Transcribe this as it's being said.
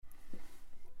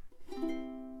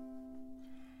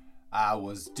I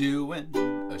was doing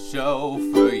a show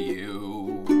for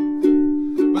you.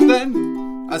 But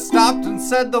then I stopped and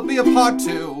said there'll be a part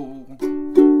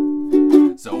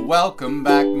 2. So welcome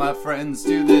back, my friends,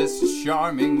 to this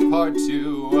charming part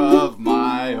 2 of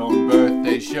my own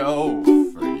birthday show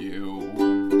for you.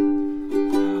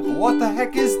 What the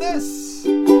heck is this?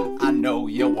 I know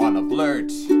you wanna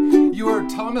blurt. You were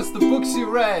telling us the books you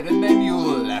read and then you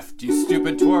left, you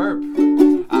stupid twerp.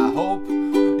 I hope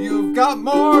you've got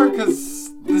more,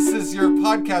 cause this is your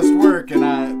podcast work and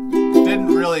I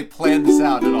didn't really plan this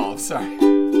out at all. Sorry.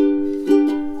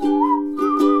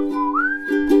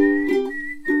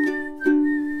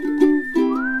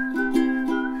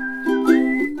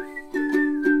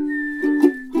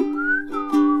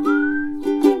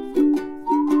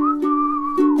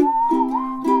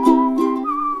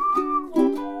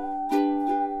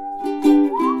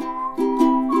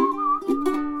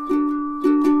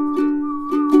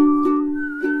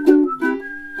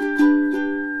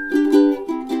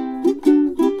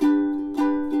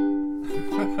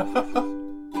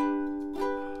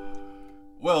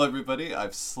 Well, everybody,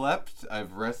 I've slept,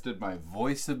 I've rested my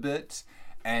voice a bit,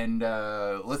 and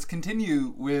let's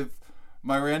continue with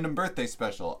my random birthday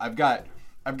special. I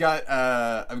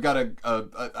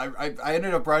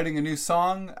ended up writing a new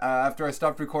song after I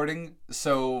stopped recording,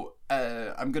 so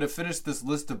I'm gonna finish this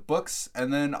list of books,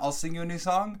 and then I'll sing you a new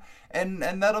song, and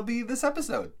that'll be this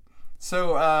episode.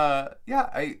 So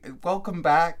I welcome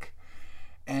back,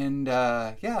 and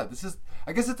this is,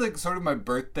 I guess it's like sort of my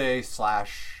birthday /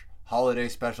 holiday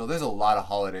special. There's a lot of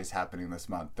holidays happening this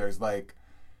month. There's like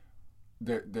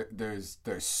there's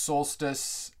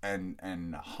solstice and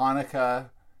Hanukkah.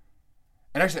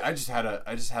 And actually I just had a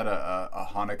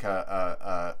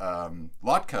Hanukkah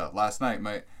latke last night.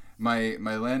 My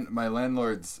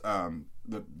landlords,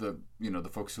 the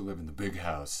folks who live in the big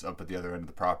house up at the other end of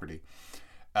the property,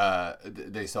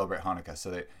 they celebrate Hanukkah.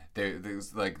 So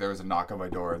there was a knock on my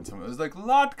door and someone was like,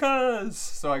 latkes.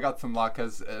 So I got some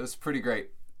latkes. It was pretty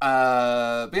great.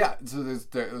 But yeah, so let's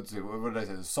see, what did I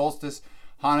say? Solstice,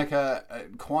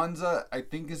 Hanukkah, Kwanzaa, I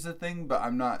think is the thing, but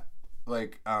I'm not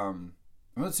I'm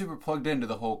not super plugged into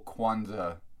the whole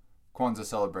Kwanzaa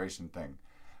celebration thing.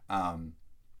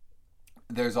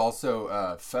 There's also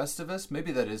Festivus.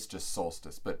 Maybe that is just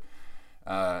solstice, but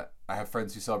I have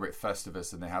friends who celebrate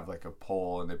Festivus and they have like a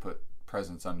pole and they put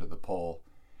presents under the pole.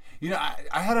 You know,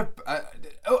 I had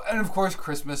and of course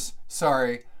Christmas.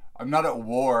 Sorry. I'm not at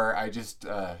war. I just,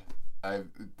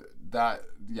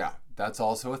 that's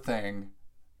also a thing.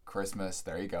 Christmas.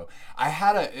 There you go.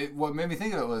 What made me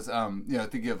think of it was,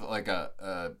 thinking of like a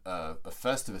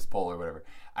Festivus poll or whatever.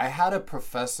 I had a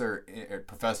professor,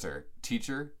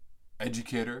 teacher,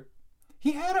 educator.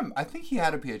 I think he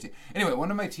had a PhD. Anyway,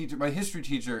 one of my history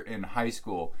teacher in high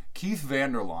school, Keith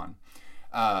Vanderlaan,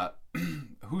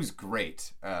 who's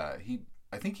great. I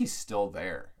think he's still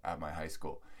there at my high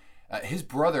school. His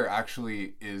brother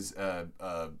actually is a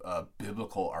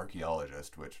biblical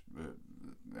archaeologist,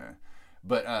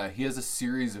 but he has a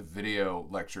series of video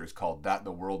lectures called That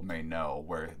the World May Know,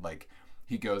 where like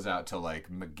he goes out to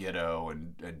like Megiddo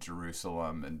and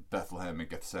Jerusalem and Bethlehem and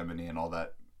Gethsemane and all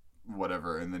that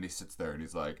whatever, and then he sits there and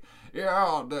he's like,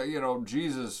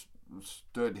 Jesus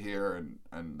stood here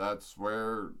and that's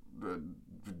where the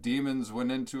demons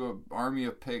went into an army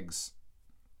of pigs.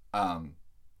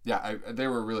 They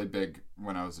were really big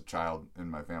when I was a child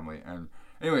in my family. And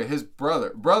anyway, his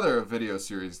brother of video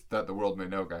series, That the World May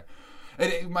Know guy.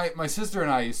 And my sister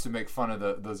and I used to make fun of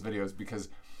those videos because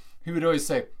he would always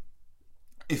say,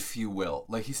 if you will.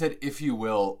 Like he said, if you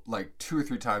will, like 2 or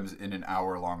 3 times in an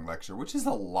hour-long lecture, which is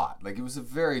a lot. Like it was a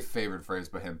very favorite phrase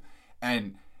by him.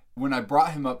 And when I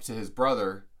brought him up to his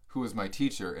brother, who was my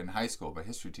teacher in high school, my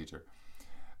history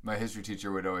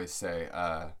teacher would always say,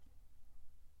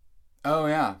 oh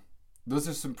yeah, those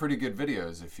are some pretty good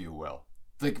videos, if you will.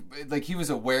 Like he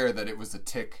was aware that it was a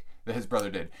tick that his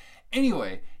brother did.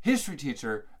 Anyway, history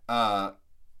teacher at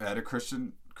a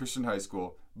Christian high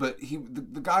school, but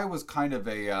the guy was kind of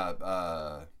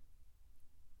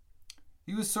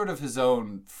he was sort of his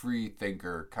own free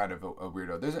thinker, kind of a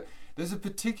weirdo. There's a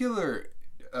particular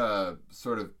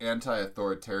sort of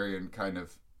anti-authoritarian kind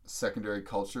of secondary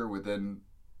culture within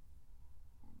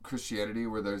Christianity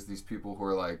where there's these people who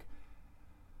are like,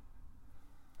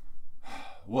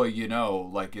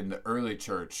 well, like in the early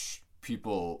church,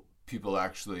 people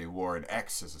actually wore an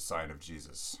X as a sign of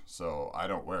Jesus. So I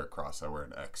don't wear a cross, I wear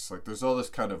an X. Like there's all this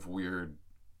kind of weird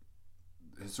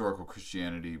historical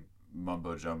Christianity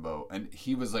mumbo jumbo. And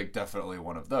he was like definitely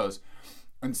one of those.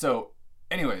 And so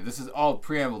Anyway, this is all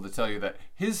preamble to tell you that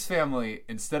his family,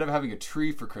 instead of having a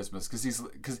tree for Christmas,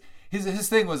 because his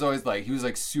thing was always like, he was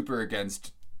like super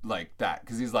against like that,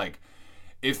 because he's like,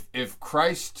 if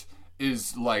Christ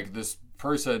is like this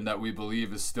person that we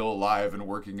believe is still alive and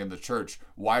working in the church,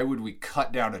 why would we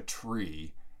cut down a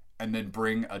tree and then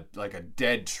bring a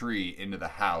dead tree into the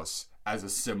house as a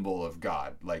symbol of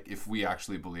God? Like, if we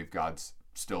actually believe God's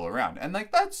still around. And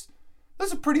like, that's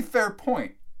a pretty fair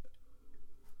point.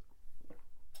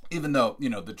 Even though, you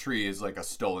know, the tree is like a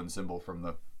stolen symbol from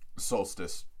the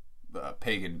solstice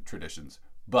pagan traditions.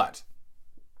 But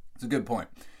it's a good point.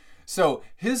 So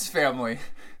his family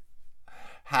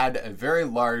had a very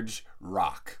large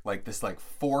rock, like this like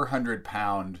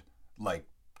 400-pound like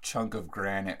chunk of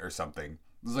granite or something.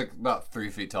 It was like about 3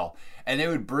 feet tall. And they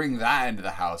would bring that into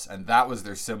the house, and that was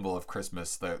their symbol of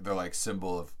Christmas. Their like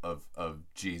symbol of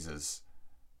Jesus,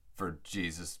 for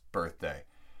Jesus' birthday.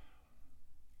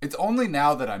 It's only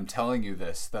now that I'm telling you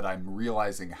this that I'm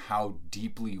realizing how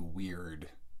deeply weird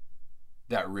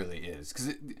that really is.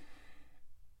 Because,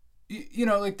 you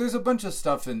know, like there's a bunch of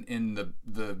stuff in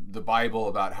the Bible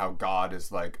about how God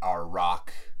is like our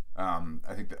rock.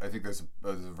 I think there's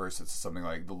a verse that's something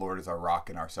like, the Lord is our rock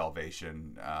and our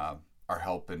salvation, our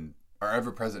help and our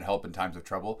ever-present help in times of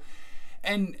trouble.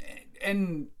 And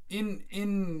in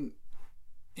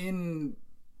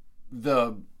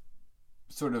the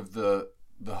sort of the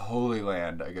Holy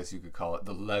Land, I guess you could call it,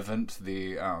 the Levant,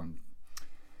 the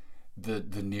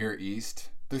Near East.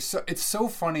 It's so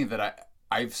funny that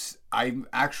I'm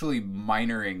actually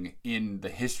minoring in the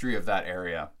history of that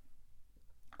area,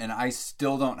 and I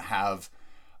still don't have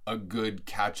a good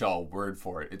catch-all word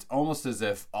for it. It's almost as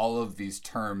if all of these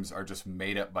terms are just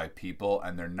made up by people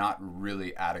and they're not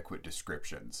really adequate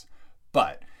descriptions.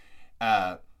 But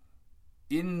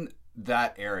in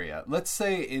that area, let's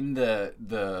say in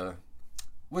the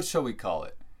what shall we call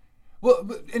it? Well,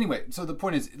 but anyway, so the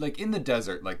point is, like in the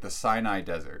desert, like the Sinai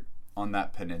Desert on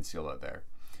that peninsula there,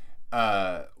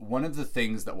 one of the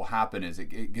things that will happen is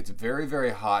it gets very, very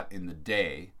hot in the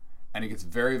day, and it gets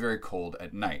very, very cold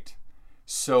at night.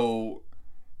 So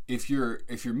if you're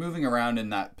moving around in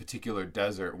that particular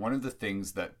desert, one of the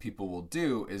things that people will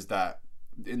do is that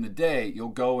in the day you'll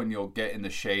go and you'll get in the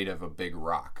shade of a big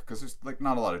rock, because there's like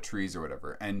not a lot of trees or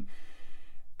whatever.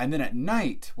 And then at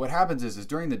night, what happens is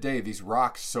during the day, these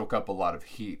rocks soak up a lot of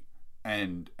heat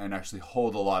and actually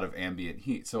hold a lot of ambient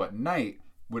heat. So at night,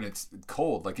 when it's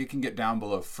cold, like it can get down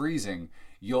below freezing,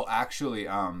 you'll actually,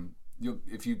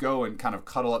 if you go and kind of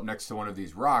cuddle up next to one of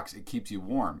these rocks, it keeps you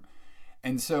warm.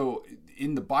 And so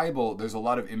in the Bible, there's a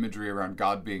lot of imagery around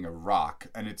God being a rock.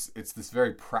 And it's this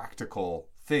very practical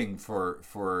thing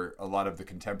for a lot of the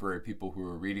contemporary people who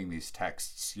are reading these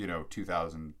texts,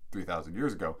 2,000, 3,000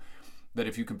 years ago. That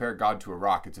if you compare God to a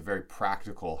rock, it's a very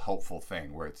practical, helpful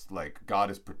thing where it's like God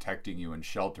is protecting you and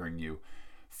sheltering you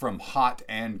from hot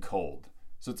and cold.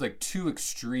 So it's like two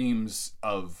extremes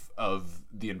of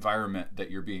the environment that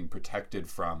you're being protected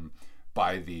from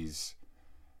by these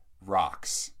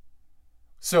rocks.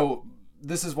 So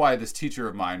this is why this teacher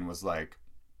of mine was like,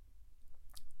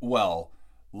 well,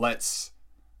 let's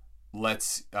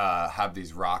have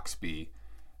these rocks be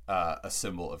a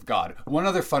symbol of God. One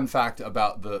other fun fact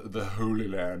about the Holy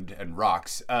Land and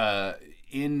rocks,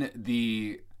 in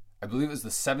I believe it was the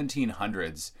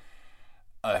 1700s,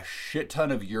 a shit ton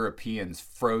of Europeans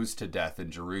froze to death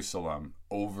in Jerusalem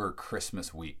over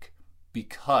Christmas week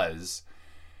because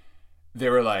they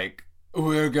were like,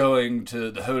 we're going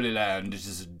to the Holy Land, it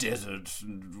is a desert,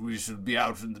 and we should be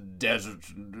out in the desert,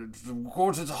 and of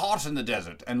course it's hot in the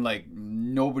desert, and like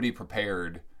nobody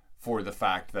prepared for the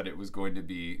fact that it was going to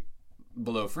be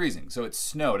below freezing. So it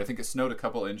snowed. I think it snowed a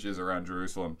couple inches around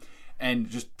Jerusalem, and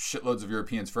just shitloads of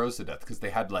Europeans froze to death because they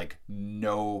had like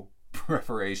no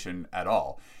preparation at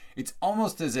all. It's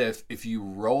almost as if you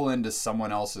roll into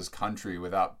someone else's country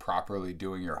without properly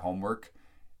doing your homework,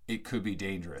 it could be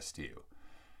dangerous to you.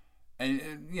 And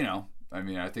I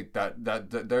mean, I think that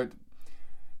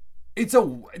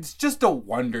it's just a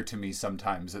wonder to me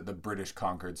sometimes that the British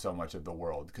conquered so much of the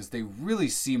world, because they really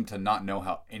seem to not know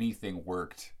how anything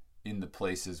worked in the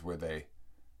places where they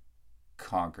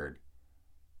conquered.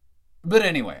 But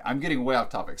anyway, I'm getting way off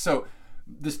topic. So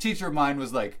this teacher of mine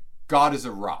was like, God is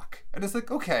a rock. And it's like,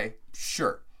 okay,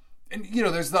 sure. And,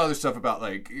 there's the other stuff about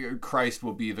like Christ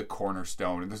will be the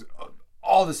cornerstone. And there's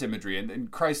all this imagery.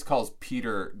 And Christ calls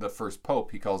Peter, the first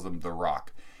pope, he calls them the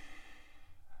rock.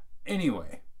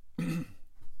 Anyway,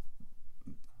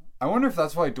 I wonder if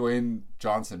that's why Dwayne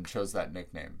Johnson chose that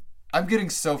nickname. I'm getting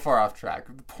so far off track.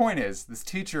 The point is, this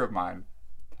teacher of mine,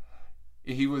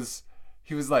 he was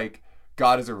like,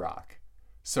 God is a rock.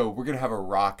 So we're going to have a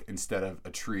rock instead of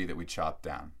a tree that we chop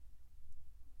down.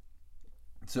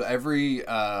 So every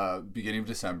beginning of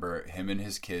December, him and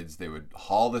his kids, they would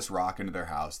haul this rock into their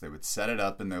house. They would set it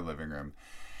up in their living room.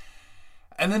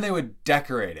 And then they would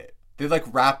decorate it. They'd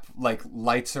like wrap like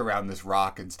lights around this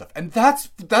rock and stuff. And that's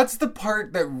the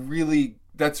part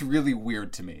that's really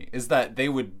weird to me, is that they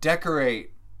would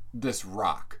decorate this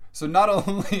rock. So not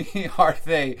only are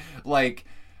they like,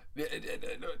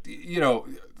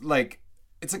 like,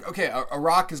 it's like, okay, a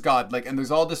rock is God, like, and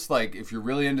there's all this, like, if you're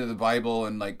really into the Bible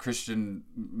and like Christian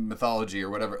mythology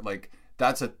or whatever, like,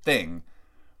 that's a thing.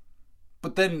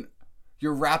 But then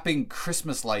you're wrapping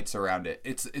Christmas lights around it.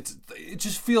 It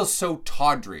just feels so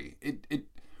tawdry.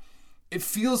 It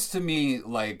feels to me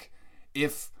like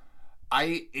if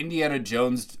I Indiana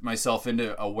Jonesed myself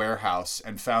into a warehouse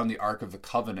and found the Ark of the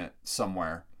Covenant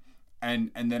somewhere, and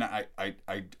then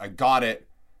I got it.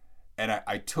 And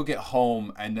I took it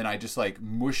home, and then I just like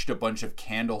mushed a bunch of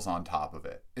candles on top of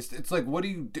it. It's like, what do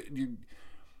you do?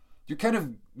 You're kind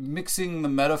of mixing the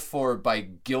metaphor by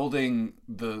gilding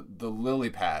the lily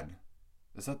pad.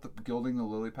 Is that the gilding the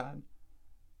lily pad?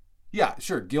 Yeah,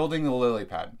 sure, gilding the lily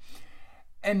pad.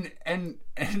 And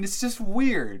it's just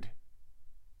weird.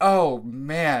 Oh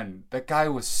man, that guy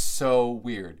was so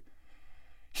weird.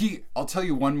 I'll tell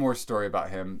you one more story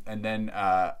about him, and then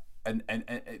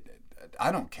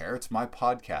I don't care. It's my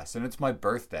podcast and it's my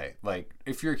birthday. Like,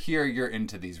 if you're here, you're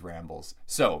into these rambles.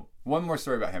 So, one more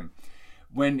story about him.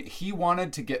 When he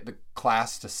wanted to get the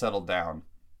class to settle down,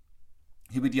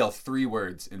 he would yell 3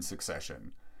 words in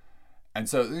succession. And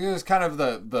so it was kind of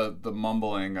the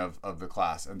mumbling of the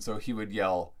class. And so he would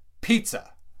yell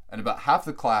pizza. And about half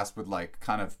the class would like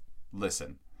kind of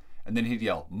listen. And then he'd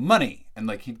yell money. And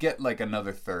like he'd get like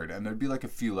another third. And there'd be like a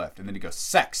few left. And then he'd go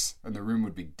sex. And the room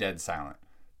would be dead silent.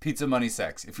 Pizza, money,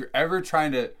 sex. If you're ever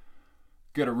trying to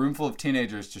get a room full of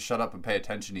teenagers to shut up and pay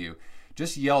attention to you,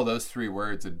 just yell those 3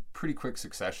 words in pretty quick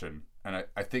succession. And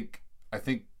I think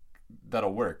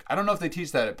that'll work. I don't know if they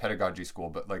teach that at pedagogy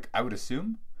school, but like I would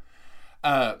assume.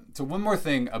 So one more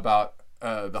thing about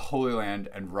the Holy Land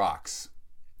and rocks.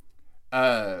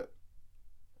 There's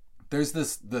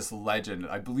this legend.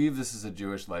 I believe this is a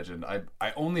Jewish legend. I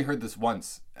only heard this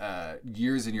once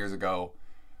years and years ago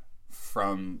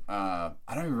from I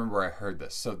don't even remember where I heard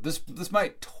this. So this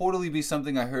might totally be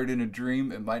something I heard in a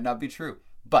dream. It might not be true.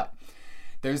 But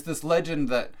there's this legend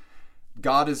that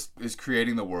God is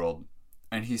creating the world,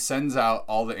 and he sends out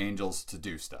all the angels to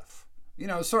do stuff. You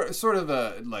know, sort of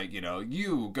a like, you know,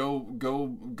 you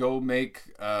go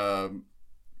make the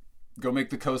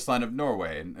coastline of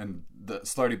Norway, and the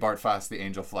Slarty Bartfast, the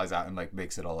angel, flies out and like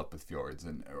makes it all up with fjords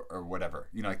and or whatever,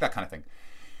 you know, like that kind of thing.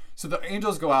 So the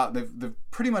angels go out, they've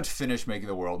pretty much finished making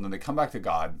the world, and then they come back to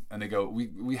God and they go,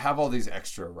 we have all these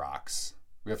extra rocks.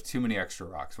 We have too many extra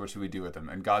rocks. What should we do with them?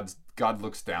 And God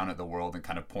looks down at the world and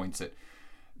kind of points at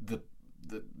the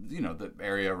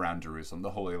area around Jerusalem,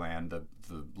 the Holy Land, the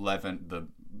Levant, the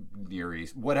Near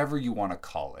East, whatever you want to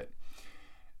call it,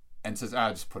 and says,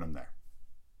 just put them there.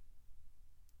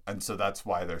 And so that's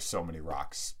why there's so many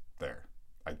rocks there,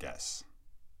 I guess.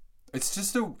 It's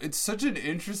such an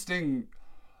interesting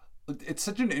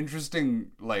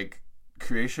like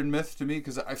creation myth to me,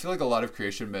 because I feel like a lot of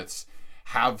creation myths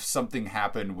have something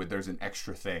happen where there's an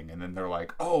extra thing, and then they're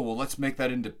like, oh, well, let's make that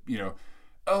into, you know,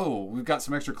 oh, we've got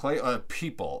some extra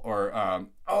people, or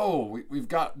we've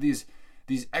got these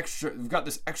extra, we've got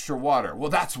this extra water. Well,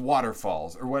 that's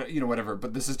waterfalls, or what, you know, whatever.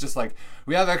 But this is just like,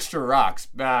 we have extra rocks.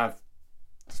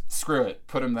 Screw it,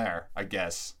 put them there, I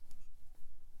guess.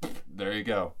 There you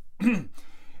go.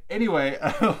 Anyway,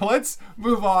 let's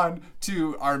move on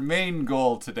to our main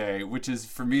goal today, which is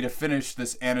for me to finish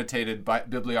this annotated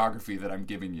bibliography that I'm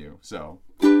giving you. So,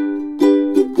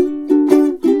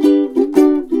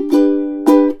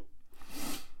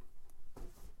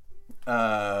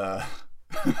 I'm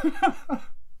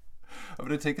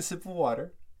going to take a sip of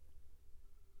water,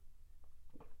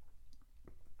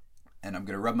 and I'm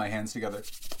going to rub my hands together,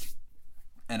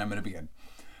 and I'm going to begin.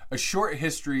 A Short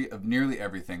History of Nearly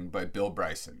Everything by Bill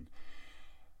Bryson.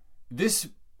 This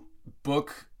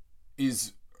book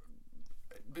it's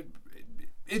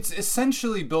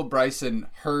essentially Bill Bryson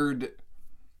heard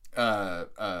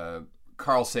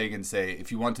Carl Sagan say, if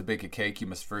you want to bake a cake, you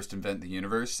must first invent the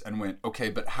universe, and went, okay,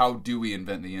 but how do we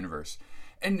invent the universe?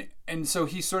 And so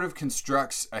he sort of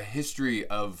constructs a history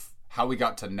of how we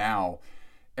got to now,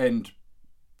 and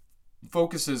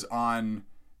focuses on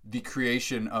the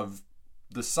creation of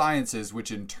the sciences, which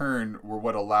in turn were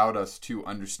what allowed us to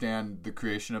understand the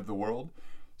creation of the world.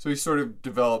 So he sort of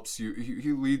develops you,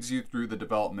 he leads you through the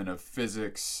development of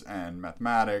physics and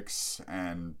mathematics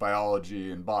and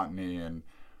biology and botany and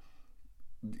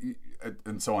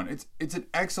so on. It's an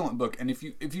excellent book, and if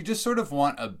you just sort of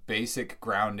want a basic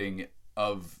grounding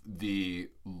of the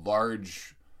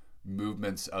large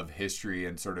movements of history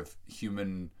and sort of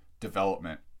human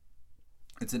development,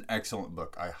 it's an excellent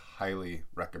book. I highly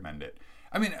recommend it.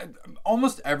 I mean,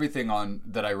 almost everything on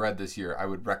that I read this year, I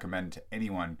would recommend to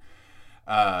anyone,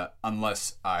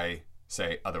 unless I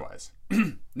say otherwise.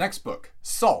 Next book,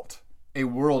 Salt: A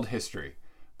World History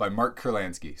by Mark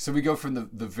Kurlansky. So we go from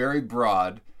the very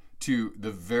broad to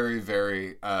the very,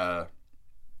 very,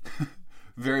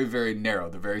 very, very narrow,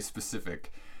 the very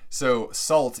specific. So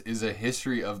salt is a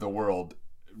history of the world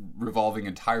revolving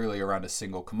entirely around a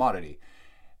single commodity.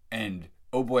 And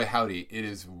oh boy, howdy, it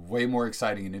is way more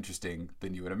exciting and interesting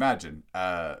than you would imagine.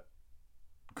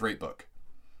 Great book.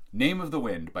 Name of the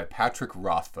Wind by Patrick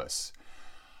Rothfuss.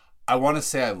 I want to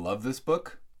say I love this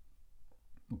book,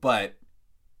 but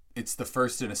it's the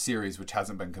first in a series which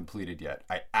hasn't been completed yet.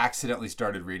 I accidentally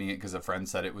started reading it because a friend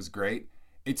said it was great.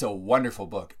 It's a wonderful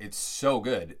book. It's so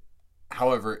good.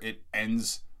 However, it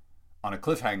ends on a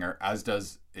cliffhanger, as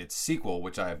does its sequel,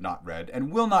 which I have not read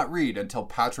and will not read until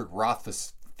Patrick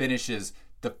Rothfuss finishes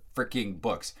the freaking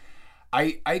books.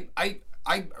 I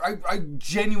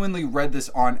genuinely read this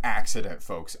on accident,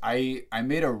 folks. I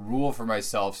made a rule for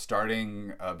myself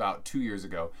starting about 2 years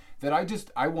ago that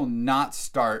I will not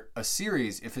start a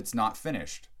series if it's not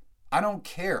finished. I don't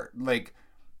care. Like,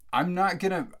 I'm not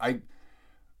gonna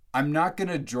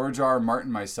George R. R.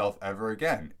 Martin myself ever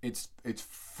again. It's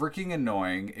freaking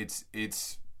annoying. It's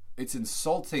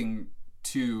insulting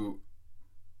to.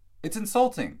 It's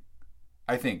insulting,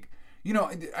 I think. You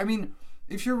know, I mean,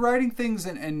 if you're writing things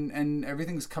and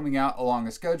everything's coming out along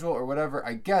a schedule or whatever,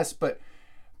 I guess, but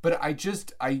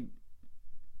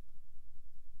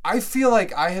I feel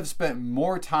like I have spent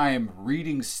more time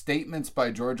reading statements by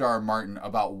George R. R. Martin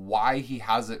about why he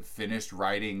hasn't finished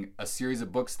writing a series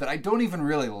of books that I don't even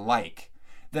really like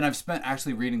than I've spent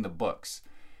actually reading the books.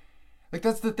 Like,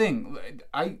 that's the thing.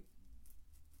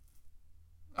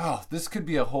 This could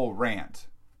be a whole rant,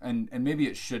 and maybe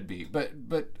it should be, but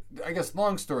I guess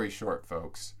long story short,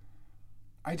 folks,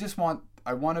 I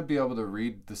want to be able to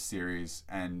read the series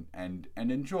and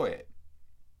enjoy it.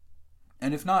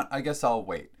 And if not, I guess I'll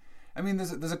wait. I mean,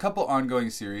 there's a couple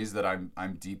ongoing series that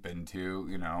I'm deep into,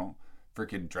 you know,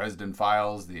 freaking Dresden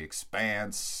Files, The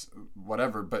Expanse,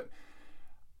 whatever. But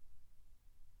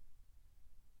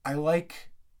I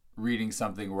like reading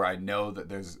something where I know that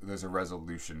there's a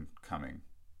resolution coming,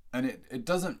 and it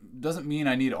doesn't mean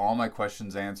I need all my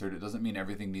questions answered. It doesn't mean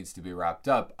everything needs to be wrapped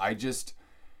up. I've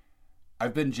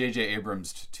been J.J.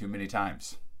 Abrams too many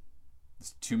times.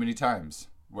 It's too many times.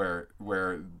 Where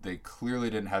they clearly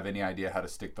didn't have any idea how to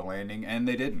stick the landing, and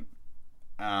they didn't.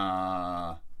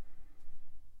 Yeah.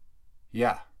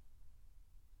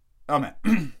 Oh man.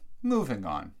 Moving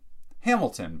on.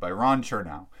 Hamilton by Ron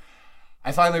Chernow.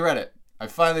 I finally read it. I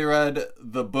finally read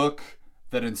the book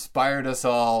that inspired us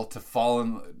all to fall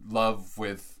in love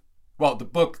with... Well, the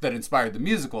book that inspired the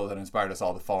musical that inspired us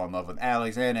all to fall in love with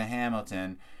Alexander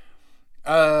Hamilton.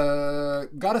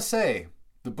 Gotta say...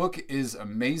 The book is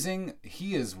amazing.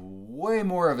 He is way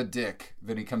more of a dick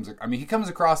than he comes... I mean, he comes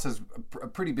across as a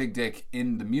pretty big dick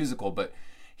in the musical, but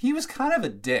he was kind of a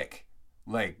dick.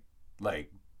 Like,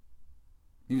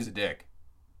 he was a dick.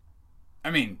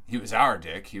 I mean, he was our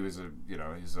dick. He was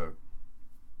he's a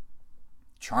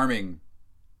charming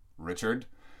Richard.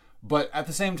 But at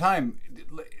the same time,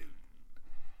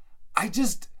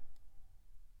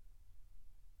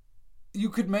 you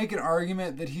could make an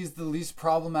argument that he's the least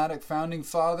problematic founding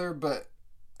father, but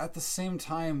at the same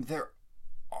time, they're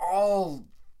all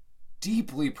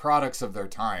deeply products of their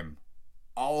time.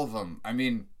 All of them. I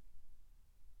mean,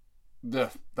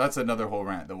 that's another whole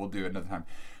rant that we'll do another time.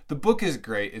 The book is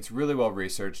great. It's really well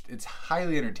researched. It's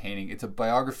highly entertaining. It's a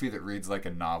biography that reads like a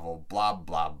novel. Blah,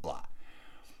 blah, blah.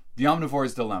 The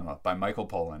Omnivore's Dilemma by Michael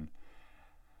Pollan.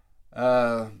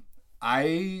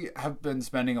 I have been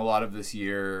spending a lot of this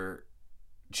year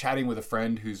chatting with a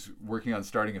friend who's working on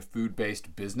starting a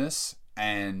food-based business,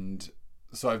 and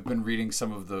so I've been reading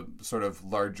some of the sort of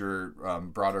larger,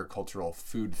 broader cultural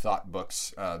food thought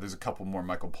books. There's a couple more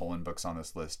Michael Pollan books on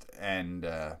this list, and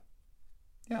The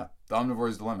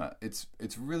Omnivore's Dilemma. It's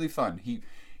really fun. He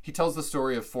tells the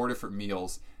story of 4 different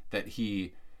meals that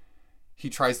he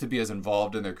tries to be as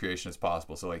involved in their creation as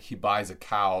possible. So like he buys a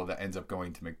cow that ends up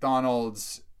going to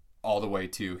McDonald's, all the way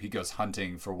to he goes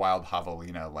hunting for wild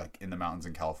javelina like in the mountains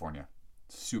in California.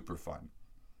 Super fun.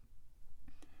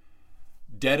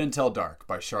 Dead Until Dark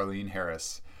by Charlene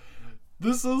Harris.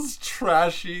 This is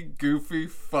trashy, goofy,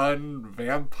 fun,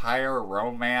 vampire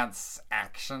romance,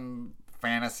 action,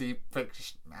 fantasy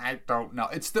fiction. I don't know.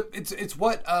 It's what is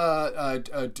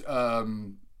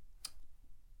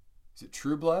it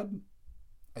True Blood?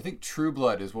 I think True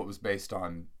Blood is what was based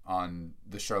on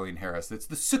the Charlene Harris. It's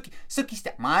the Sookie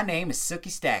Stack. My name is Sookie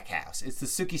Stackhouse. It's the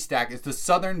Sookie Stack. It's the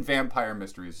Southern Vampire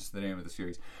Mysteries is the name of the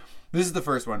series. This is the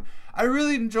first one. I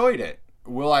really enjoyed it.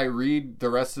 Will I read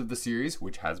the rest of the series,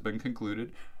 which has been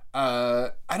concluded? I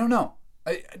don't know.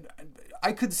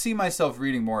 I could see myself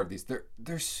reading more of these.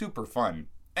 They're super fun,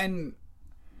 and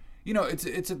you know, it's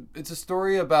a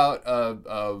story about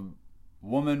a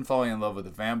woman falling in love with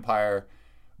a vampire.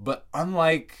 But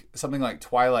unlike something like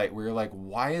Twilight, where you're like,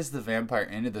 why is the vampire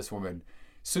into this woman?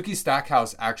 Sookie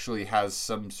Stackhouse actually has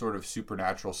some sort of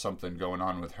supernatural something going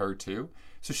on with her too.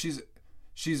 So she's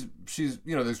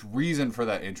you know, there's reason for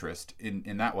that interest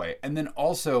in that way. And then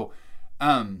also,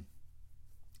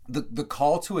 the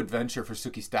call to adventure for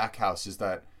Sookie Stackhouse is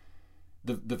that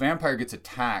the vampire gets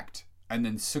attacked and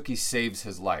then Sookie saves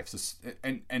his life. So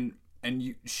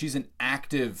she's an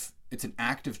active. It's an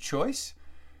active choice.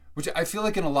 Which I feel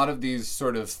like in a lot of these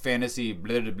sort of fantasy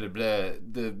blah blah blah blah,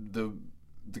 the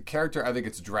character either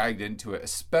gets dragged into it,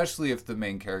 especially if the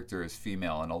main character is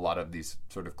female. In a lot of these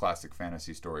sort of classic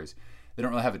fantasy stories, they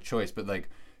don't really have a choice. But like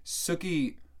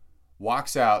Sookie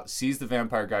walks out, sees the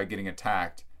vampire guy getting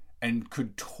attacked, and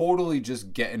could totally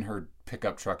just get in her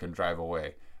pickup truck and drive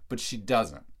away, but she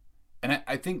doesn't. And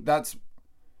I think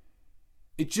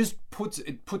it just puts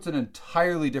an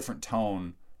entirely different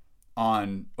tone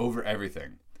on over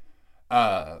everything.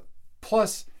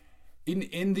 Plus,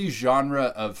 in the genre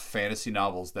of fantasy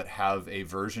novels that have a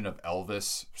version of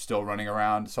Elvis still running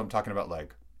around, so I'm talking about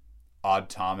like Odd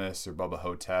Thomas or Bubba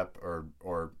Hotep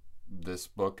or this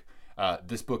book.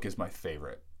 This book is my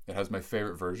favorite. It has my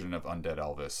favorite version of Undead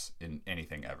Elvis in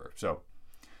anything ever. So,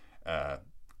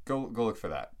 go look for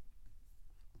that.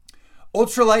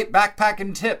 Ultralight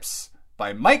Backpacking Tips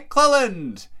by Mike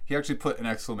Cleland. He actually put an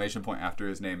exclamation point after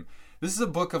his name. This is a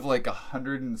book of like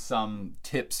 100 and some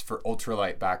tips for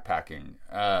ultralight backpacking.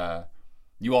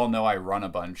 You all know I run a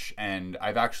bunch, and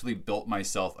I've actually built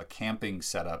myself a camping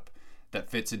setup that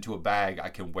fits into a bag I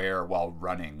can wear while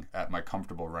running at my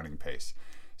comfortable running pace.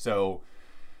 So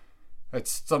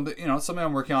it's something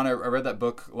I'm working on. I read that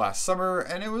book last summer,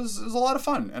 and it was a lot of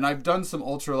fun. And I've done some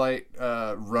ultralight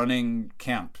running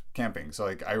camping. So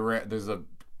like there's a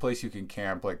place you can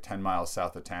camp like 10 miles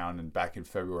south of town, and back in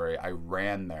February I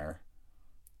ran there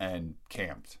and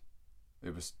camped.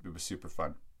 It was super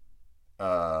fun.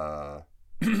 The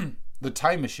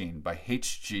Time Machine by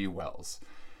H.G. Wells.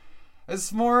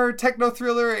 It's more techno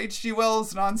thriller H.G.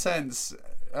 Wells nonsense.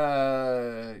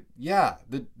 The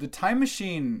Time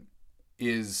Machine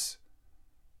is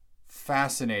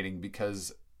fascinating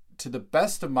because, to the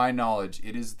best of my knowledge,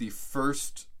 it is the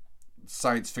first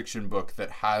science fiction book that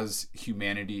has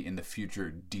humanity in the future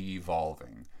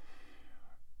de-evolving.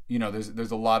 You know,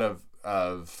 there's a lot of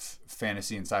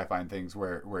fantasy and sci-fi and things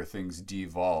where things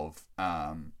devolve.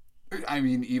 I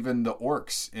mean, even the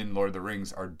orcs in Lord of the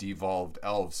Rings are devolved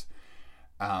elves.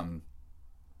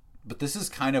 But this is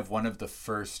kind of one of the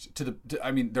first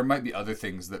I mean, there might be other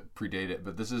things that predate it,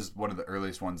 but this is one of the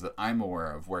earliest ones that I'm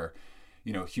aware of where,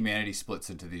 you know, humanity splits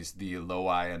into the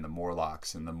Eloi and the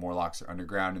Morlocks, and the Morlocks are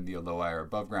underground and the Eloi are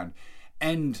above ground.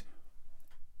 And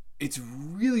it's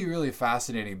really, really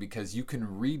fascinating because you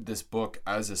can read this book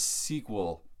as a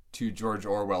sequel to George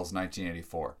Orwell's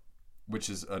 1984, which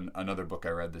is another book I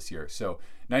read this year. So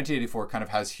 1984 kind of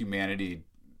has humanity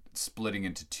splitting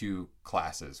into two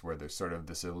classes, where there's sort of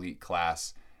this elite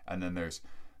class and then there's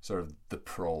sort of the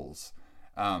proles.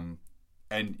 And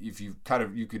if you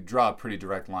could draw a pretty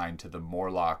direct line to the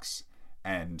Morlocks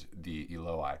and the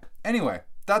Eloi. Anyway,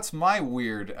 that's my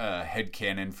weird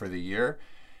headcanon for the year.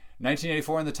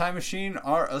 1984 and the Time Machine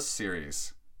are a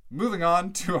series. Moving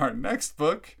on to our next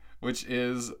book, which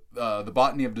is The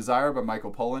Botany of Desire by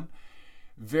Michael Pollan.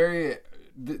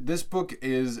 This book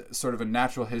is sort of a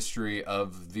natural history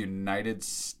of the United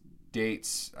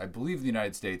States. I believe the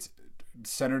United States,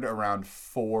 centered around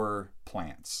 4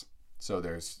 plants. So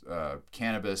there's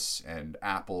cannabis and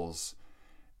apples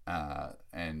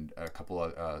and a couple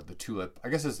of the tulip. I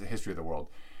guess it's the history of the world.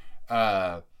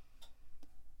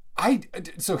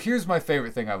 So here's my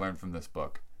favorite thing I learned from this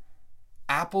book.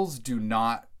 Apples do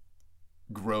not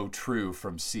grow true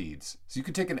from seeds. So you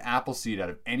can take an apple seed out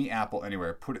of any apple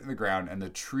anywhere, put it in the ground, and the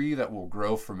tree that will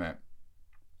grow from it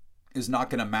is not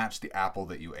going to match the apple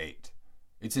that you ate.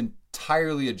 It's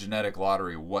entirely a genetic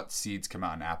lottery what seeds come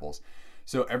out in apples.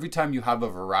 So every time you have a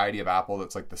variety of apple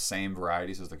that's like the same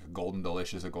variety, so it's like a Golden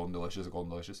Delicious, a Golden Delicious, a Golden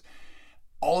Delicious,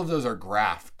 all of those are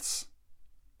grafts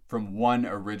from one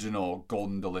original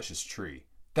golden delicious tree.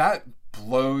 That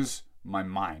blows my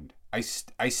mind. I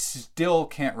still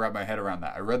can't wrap my head around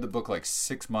that. I read the book like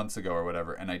 6 months ago or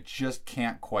whatever, and I just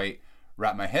can't quite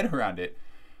wrap my head around it.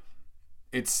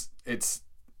 It's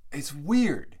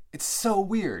weird. It's so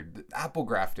weird. Apple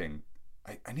grafting.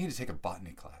 I need to take a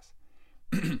botany class.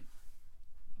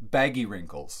 Baggy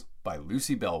Wrinkles by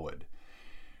Lucy Bellwood.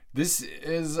 This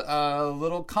is a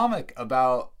little comic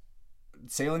about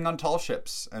sailing on tall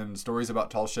ships and stories about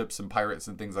tall ships and pirates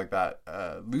and things like that.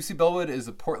 Lucy Bellwood is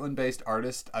a Portland-based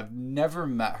artist. I've never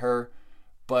met her,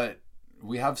 but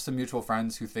we have some mutual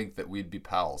friends who think that we'd be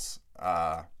pals.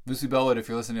 Lucy Bellwood, if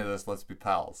you're listening to this, let's be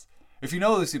pals. If you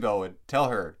know Lucy Bellwood, tell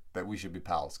her that we should be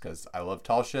pals, because I love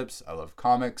tall ships, I love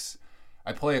comics,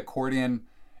 I play accordion,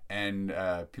 and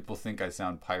people think I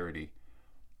sound piratey.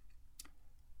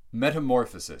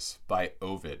 Metamorphosis by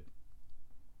Ovid.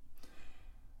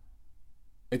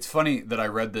 It's funny that I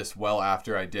read this well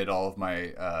after I did all of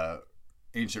my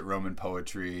ancient Roman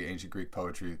poetry, ancient Greek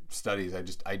poetry studies.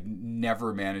 I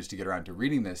never managed to get around to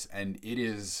reading this, and it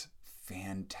is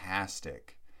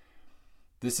fantastic.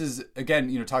 This is,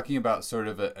 again, talking about sort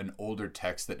of an older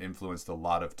text that influenced a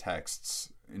lot of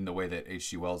texts in the way that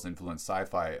H.G. Wells influenced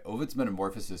sci-fi. Ovid's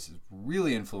Metamorphosis is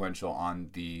really influential on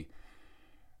the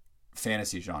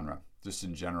fantasy genre, just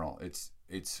in general. It's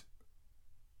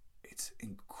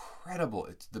incredible.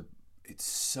 It's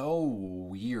so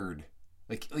weird.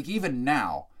 Like even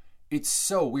now, it's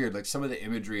so weird. Like some of the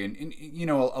imagery and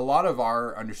a lot of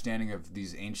our understanding of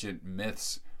these ancient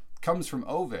myths comes from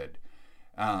Ovid.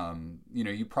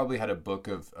 You probably had a book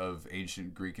of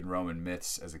ancient Greek and Roman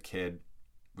myths as a kid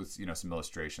with, some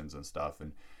illustrations and stuff,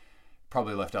 and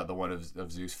probably left out the one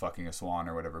of Zeus fucking a swan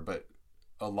or whatever. But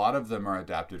a lot of them are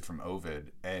adapted from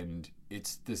Ovid, and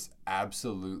it's this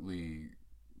absolutely,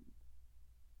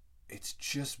 it's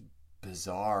just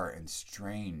bizarre and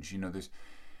strange.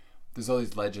 There's all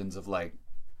these legends of that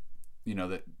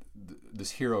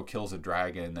this hero kills a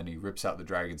dragon, then he rips out the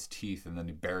dragon's teeth, and then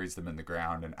he buries them in the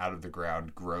ground, and out of the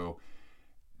ground grow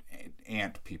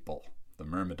ant people, the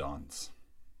myrmidons.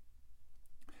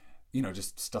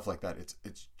 Just stuff like that.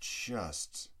 It's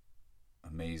just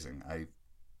amazing.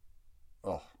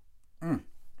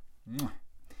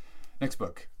 Next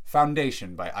book,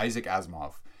 Foundation by Isaac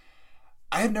Asimov.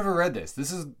 I have never read this.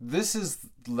 This is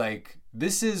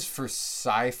for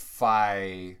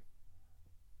sci-fi.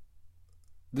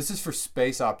 This is for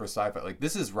space opera sci-fi. Like,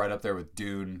 this is right up there with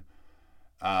Dune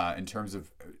in terms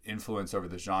of influence over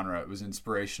the genre. It was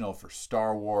inspirational for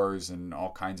Star Wars and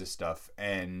all kinds of stuff.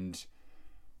 And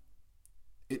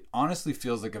it honestly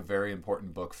feels like a very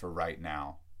important book for right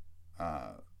now.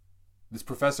 This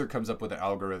professor comes up with an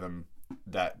algorithm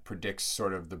that predicts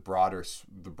sort of the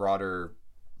broader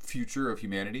future of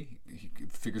humanity. He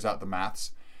figures out the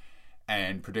maths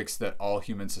and predicts that all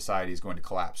human society is going to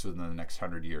collapse within the next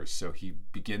 100 years. So he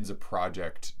begins a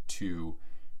project to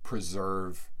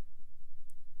preserve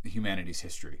humanity's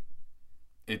history.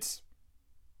 It's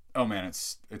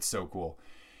so cool.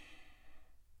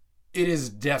 It is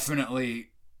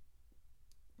definitely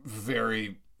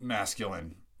very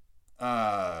masculine.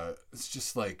 It's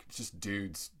just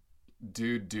dudes.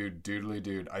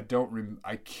 Dude.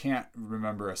 I can't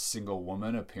remember a single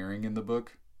woman appearing in the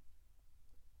book.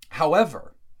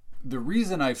 However, the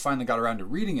reason I finally got around to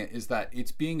reading it is that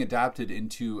it's being adapted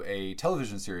into a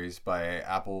television series by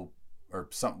Apple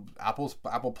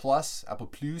Plus.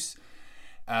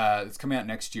 It's coming out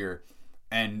next year,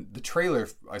 and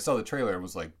I saw the trailer and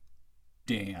was like,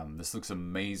 damn, this looks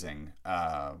amazing.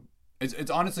 It's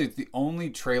honestly the only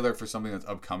trailer for something that's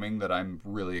upcoming that I'm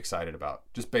really excited about,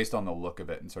 just based on the look of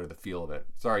it and sort of the feel of it.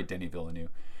 Sorry, Denis Villeneuve.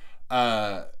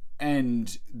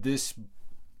 And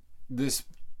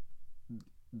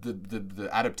the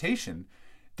adaptation,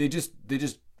 they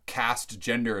just cast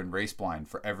gender and race blind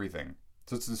for everything.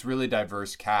 So it's this really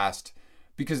diverse cast,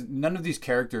 because none of these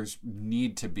characters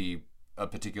need to be a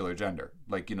particular gender.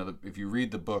 Like, if you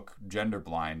read the book Gender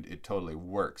Blind, it totally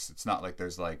works. It's not like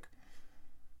there's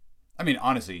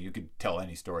honestly, you could tell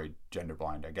any story gender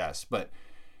blind, I guess. But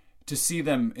to see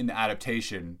them in the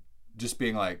adaptation just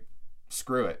being like,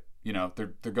 screw it.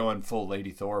 They're going full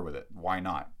Lady Thor with it. Why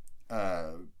not?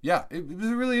 It was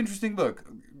a really interesting book.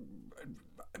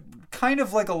 Kind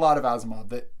of like a lot of Asimov,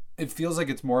 that it feels like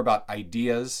it's more about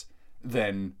ideas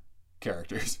than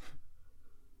characters.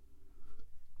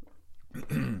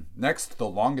 Next, the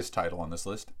longest title on this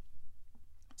list,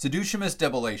 Seducimus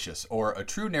Deviliatius, or A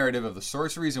True Narrative of the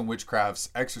Sorceries and Witchcrafts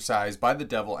Exercised by the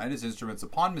Devil and His Instruments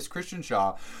upon Miss Christian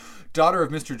Shaw, daughter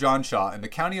of Mr. John Shaw, in the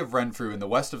county of Renfrew in the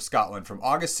west of Scotland from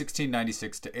August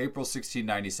 1696 to April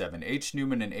 1697. H.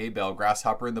 Newman and A. Bell,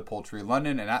 Grasshopper in the Poultry,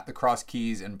 London, and At the Cross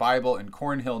Keys, and Bible in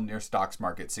Cornhill near Stocks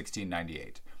Market,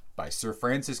 1698. By Sir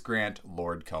Francis Grant,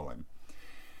 Lord Cullen.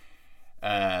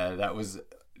 That was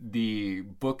the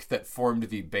book that formed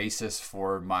the basis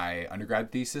for my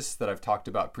undergrad thesis that I've talked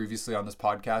about previously on this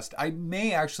podcast. I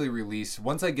may actually release,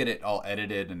 once I get it all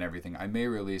edited and everything, I may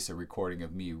release a recording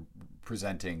of me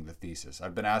presenting the thesis.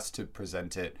 I've been asked to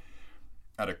present it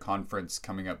at a conference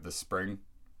coming up this spring.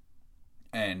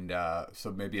 And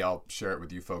so maybe I'll share it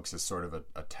with you folks as sort of a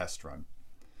test run.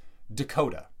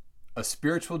 Dakota, A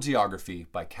Spiritual Geography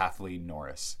by Kathleen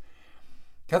Norris.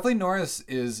 Kathleen Norris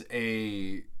is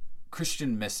a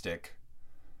Christian mystic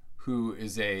who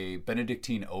is a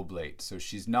Benedictine oblate. So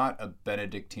she's not a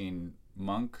Benedictine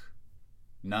monk,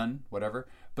 nun, whatever,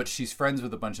 but she's friends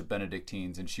with a bunch of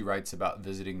Benedictines, and she writes about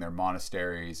visiting their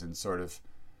monasteries and sort of,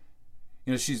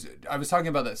 you know, I was talking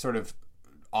about that sort of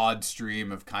odd stream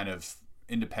of kind of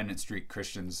independent street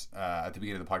Christians at the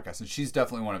beginning of the podcast, and she's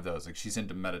definitely one of those. Like, she's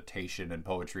into meditation and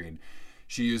poetry, and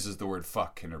she uses the word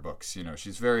fuck in her books. You know,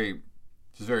 she's very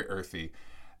earthy.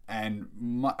 And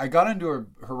I got into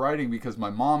her writing because my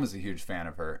mom is a huge fan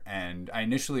of her, and I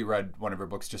initially read one of her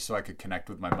books just so I could connect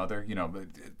with my mother. You know, but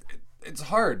it's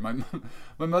hard. My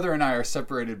mother and I are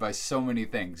separated by so many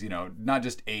things. You know, not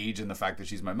just age and the fact that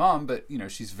she's my mom, but you know,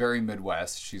 she's very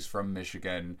Midwest. She's from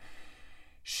Michigan.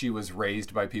 She was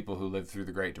raised by people who lived through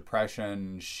the Great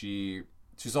Depression. She's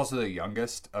also the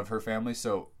youngest of her family,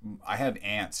 so I have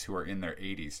aunts who are in their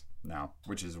 80s now,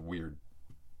 which is weird.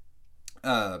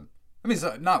 I mean, it's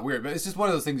not weird, but it's just one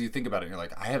of those things you think about it and you're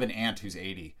like, I have an aunt who's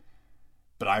 80,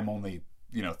 but I'm only,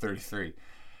 33.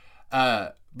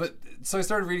 But so I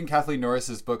started reading Kathleen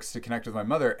Norris's books to connect with my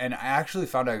mother, and I actually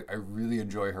found I really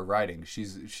enjoy her writing.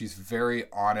 She's very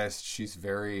honest. She's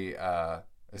very, I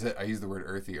used the word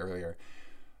earthy earlier,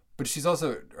 but she's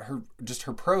also, her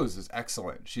prose is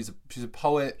excellent. She's a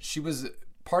poet. She was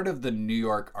part of the New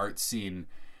York art scene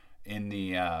in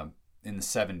the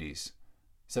 70s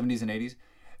and 80s.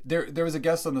 There was a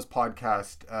guest on this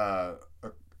podcast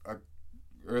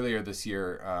earlier this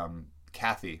year,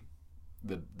 Kathy,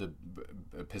 the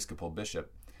Episcopal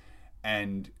bishop,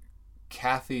 and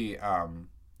Kathy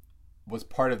was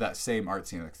part of that same art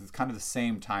scene. It's kind of the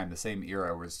same time, the same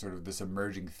era, where it's sort of this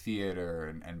emerging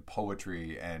theater and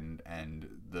poetry and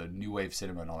the new wave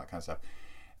cinema and all that kind of stuff.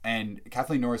 And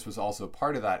Kathleen Norris was also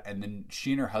part of that, and then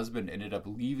she and her husband ended up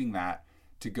leaving that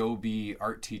to go be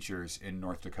art teachers in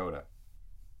North Dakota.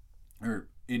 Or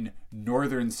in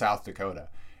northern South Dakota.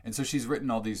 And so she's written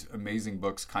all these amazing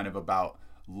books kind of about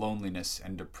loneliness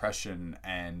and depression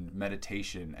and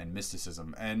meditation and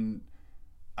mysticism. And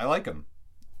I like them.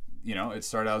 You know, it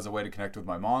started out as a way to connect with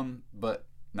my mom, but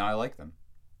now I like them.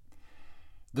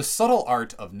 The Subtle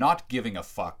Art of Not Giving a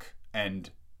Fuck and...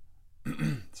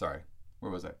 Sorry,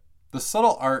 where was I? The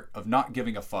Subtle Art of Not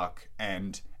Giving a Fuck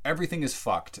and Everything is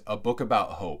Fucked, a book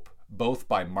about hope, both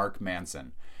by Mark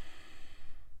Manson.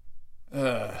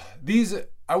 These,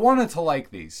 I wanted to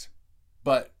like these,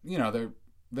 but you know,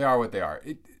 they are what they are.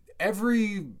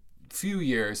 Every few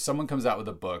years, someone comes out with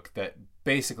a book that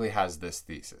basically has this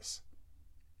thesis.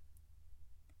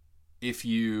 If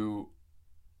you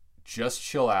just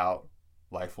chill out,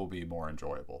 life will be more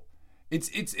enjoyable.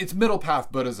 It's middle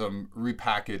path Buddhism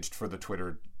repackaged for the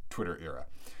Twitter era.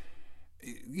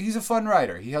 He's a fun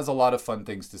writer. He has a lot of fun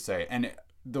things to say, and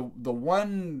the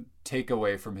one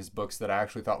takeaway from his books that I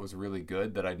actually thought was really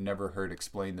good, that I'd never heard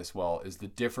explained this well, is the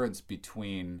difference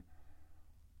between,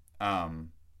 there's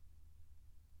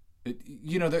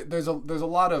a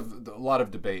lot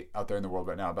of debate out there in the world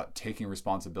right now about taking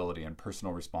responsibility and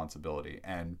personal responsibility,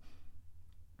 and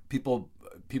people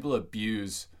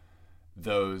abuse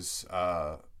those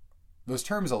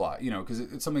terms a lot, because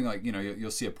it's something like, you'll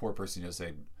see a poor person, you'll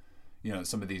say,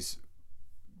 some of these,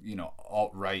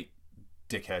 alt-right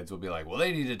dickheads will be like, well,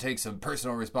 they need to take some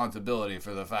personal responsibility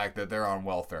for the fact that they're on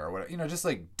welfare or whatever, just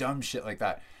like dumb shit like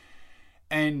that,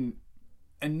 and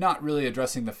not really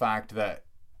addressing the fact that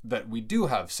we do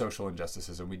have social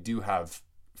injustices and we do have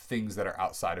things that are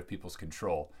outside of people's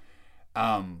control.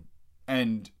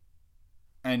 And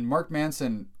Mark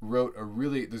Manson wrote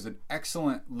there's an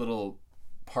excellent little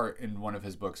part in one of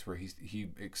his books where he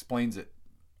explains it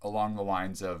along the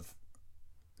lines of,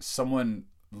 someone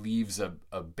leaves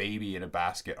a baby in a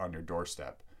basket on your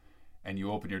doorstep, and you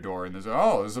open your door and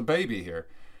there's a baby here.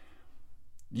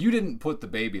 You didn't put the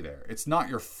baby there. It's not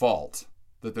your fault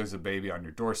that there's a baby on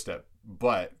your doorstep,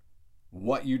 but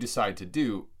what you decide to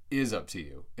do is up to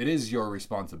you. It is your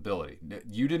responsibility.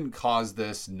 You didn't cause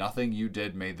this. Nothing you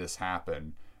did made this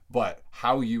happen. But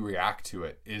how you react to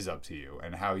it is up to you,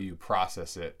 and how you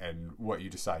process it and what you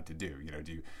decide to do.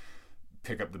 Do you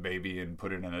pick up the baby and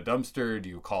put it in a dumpster? Do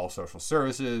you call social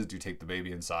services? Do you take the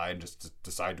baby inside and just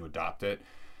decide to adopt it?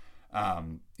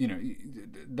 That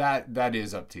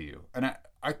is up to you. And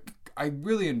I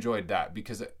really enjoyed that,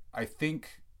 because I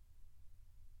think,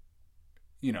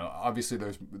 obviously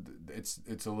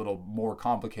it's a little more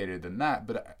complicated than that,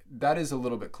 but that is a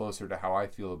little bit closer to how I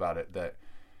feel about it, that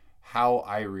how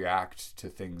I react to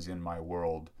things in my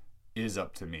world is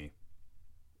up to me,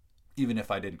 even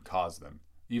if I didn't cause them,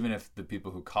 even if the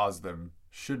people who caused them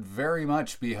should very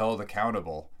much be held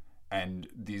accountable, and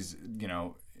these,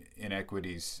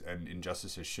 inequities and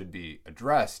injustices should be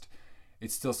addressed.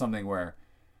 It's still something where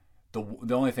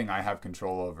the only thing I have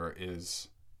control over is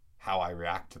how I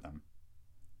react to them.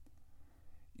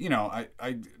 I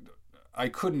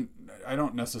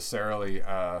don't necessarily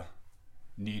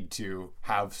need to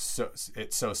have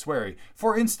it so sweary.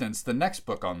 For instance, the next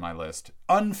book on my list,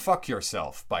 Unfuck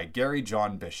Yourself by Gary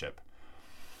John Bishop.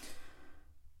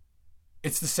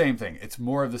 It's the same thing. It's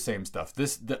more of the same stuff.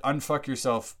 The Unfuck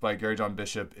Yourself by Gary John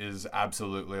Bishop is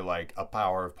absolutely like a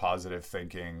power of positive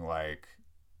thinking, like,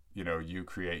 you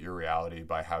create your reality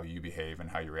by how you behave and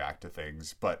how you react to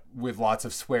things, but with lots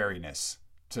of sweariness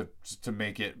to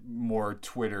make it more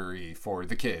Twittery for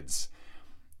the kids.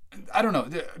 I don't know.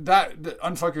 That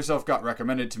Unfuck Yourself got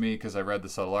recommended to me because I read The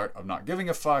Subtle Art of Not Giving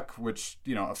a Fuck, which,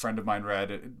 a friend of mine read.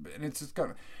 And it's just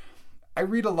kind of... I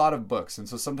read a lot of books, and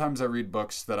so sometimes I read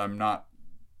books that I'm not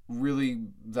really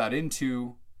that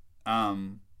into.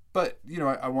 But,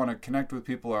 I want to connect with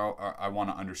people, or I want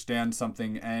to understand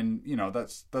something, and,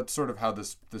 that's sort of how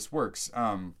this works.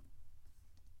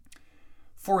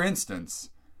 For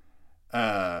instance...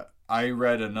 I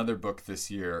read another book this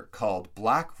year called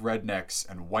Black Rednecks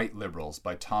and White Liberals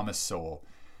by Thomas Sowell.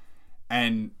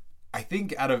 And I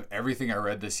think out of everything I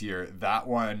read this year, that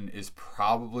one is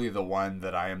probably the one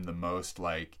that I am the most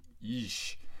like,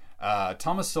 yeesh.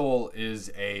 Thomas Sowell is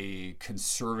a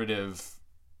conservative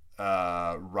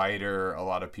writer. A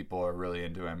lot of people are really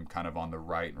into him, kind of on the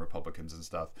right, and Republicans and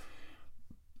stuff.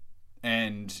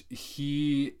 And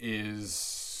he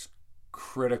is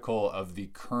critical of the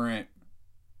current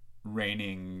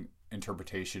reigning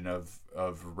interpretation of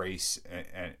race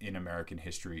in American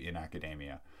history in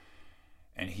academia.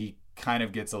 And he kind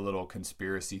of gets a little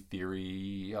conspiracy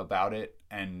theory about it,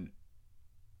 and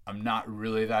I'm not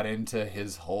really that into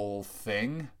his whole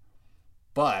thing.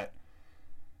 But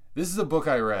this is a book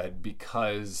I read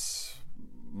because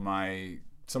my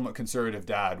somewhat conservative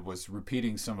dad was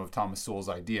repeating some of Thomas Sowell's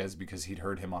ideas because he'd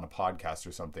heard him on a podcast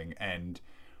or something. And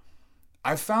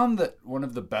I found that one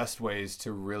of the best ways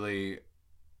to really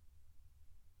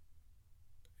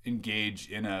engage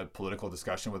in a political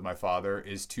discussion with my father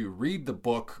is to read the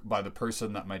book by the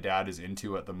person that my dad is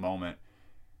into at the moment,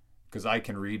 because I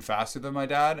can read faster than my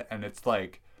dad. And it's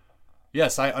like,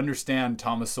 yes, I understand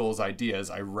Thomas Sowell's ideas.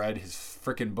 I read his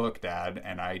freaking book, Dad,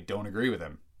 and I don't agree with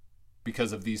him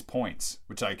because of these points,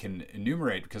 which I can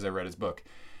enumerate because I read his book.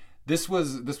 This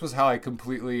was how I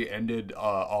completely ended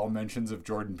all mentions of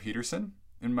Jordan Peterson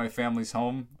in my family's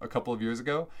home a couple of years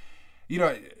ago.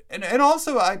 And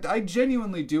also I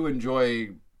genuinely do enjoy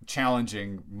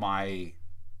challenging my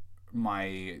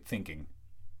thinking.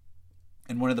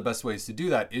 And one of the best ways to do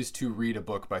that is to read a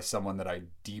book by someone that I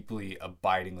deeply,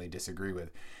 abidingly disagree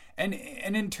with. And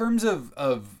in terms of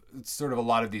sort of a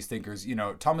lot of these thinkers,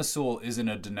 Thomas Sowell isn't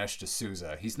a Dinesh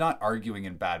D'Souza. He's not arguing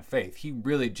in bad faith. He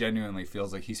really genuinely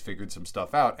feels like he's figured some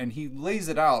stuff out, and he lays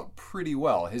it out pretty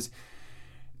well. His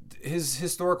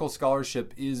historical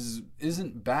scholarship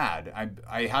isn't bad.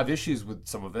 I have issues with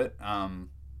some of it,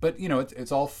 but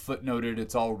it's all footnoted,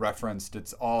 it's all referenced,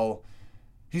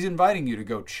 he's inviting you to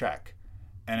go check,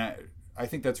 and I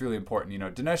think that's really important.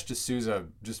 Dinesh D'Souza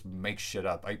just makes shit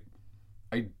up.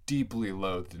 I deeply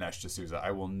loathe Dinesh D'Souza.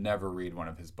 I will never read one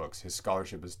of his books. His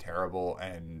scholarship is terrible,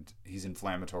 and he's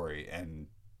inflammatory, and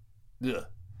ugh.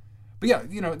 But yeah,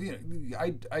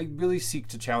 I really seek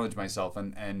to challenge myself,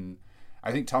 and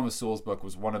I think Thomas Sowell's book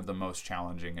was one of the most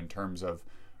challenging in terms of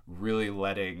really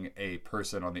letting a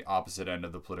person on the opposite end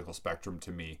of the political spectrum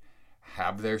to me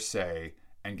have their say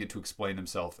and get to explain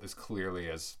themselves as clearly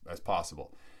as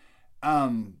possible.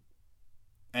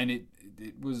 And it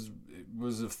was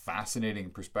a fascinating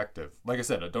perspective. Like I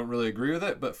said, I don't really agree with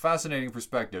it, but fascinating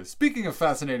perspective. Speaking of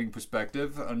fascinating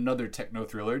perspective, another techno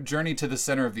thriller, Journey to the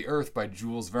Center of the Earth by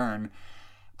Jules Verne.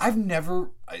 I've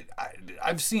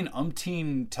seen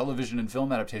umpteen television and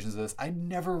film adaptations of this. I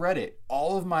never read it.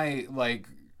 All of my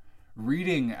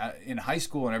reading in high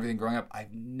school and everything growing up.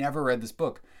 I've never read this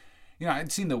book. You know,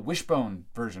 I'd seen the Wishbone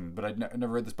version, but I'd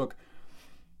never read this book.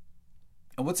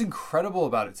 And what's incredible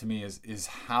about it to me is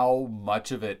how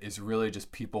much of it is really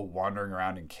just people wandering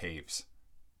around in caves.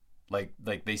 Like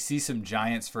they see some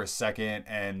giants for a second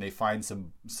and they find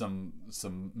some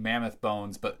mammoth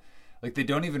bones, but like they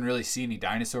don't even really see any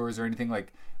dinosaurs or anything.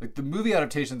 Like the movie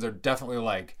adaptations are definitely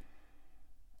like,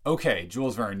 okay,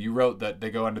 Jules Verne, you wrote that they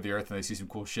go under the earth and they see some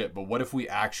cool shit, but what if we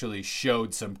actually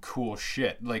showed some cool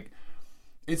shit? Like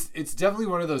it's definitely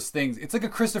one of those things. It's like a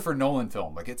Christopher Nolan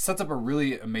film. Like it sets up a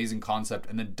really amazing concept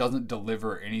and then doesn't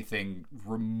deliver anything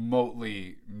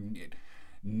remotely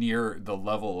near the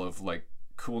level of like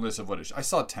coolness of what it I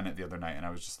saw Tenet the other night and I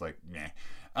was just like, meh.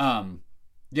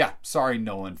 Yeah, sorry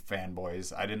Nolan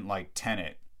fanboys. I didn't like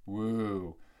Tenet.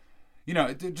 Woo. You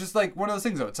know, just like one of those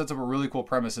things though. It sets up a really cool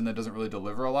premise and then doesn't really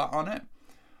deliver a lot on it.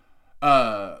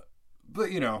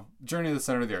 But you know, Journey to the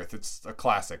Center of the Earth, it's a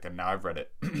classic and now I've read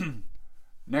it.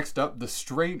 Next up,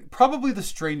 probably the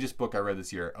strangest book I read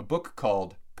this year, a book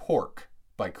called Pork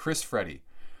by Chris Freddy.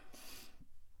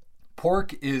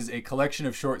 Pork is a collection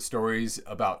of short stories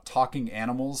about talking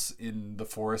animals in the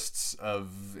forests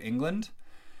of England.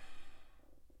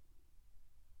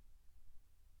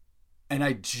 And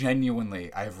I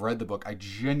have read the book, I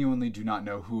genuinely do not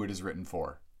know who it is written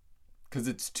for. Because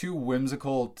it's too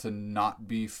whimsical to not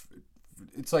be...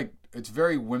 It's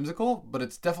very whimsical, but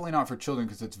it's definitely not for children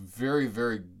because it's very,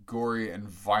 very gory and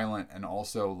violent and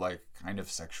also like kind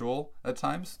of sexual at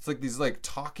times. It's like these like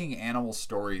talking animal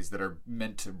stories that are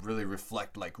meant to really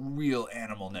reflect like real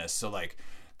animalness. So like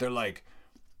they're like,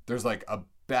 there's like a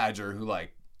badger who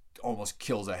like almost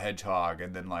kills a hedgehog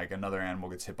and then like another animal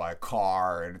gets hit by a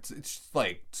car and it's just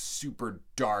like super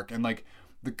dark and like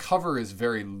the cover is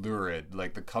very lurid.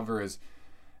 Like the cover is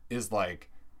like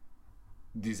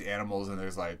these animals and they're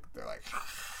like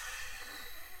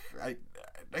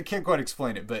I can't quite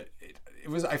explain it, but it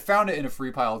was I found it in a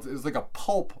free pile. It was like a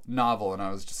pulp novel and I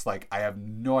was just like I have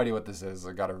no idea what this is.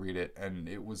 I got to read it and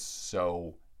it was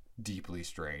so deeply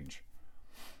strange.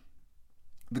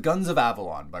 The Guns of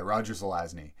Avalon by Roger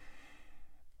Zelazny.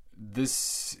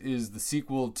 This is the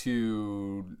sequel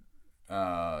to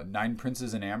Nine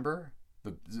Princes in Amber.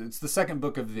 It's the second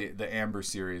book of the Amber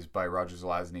series by Roger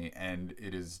Zelazny, and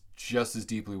it is just as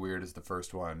deeply weird as the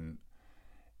first one.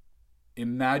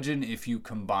 Imagine if you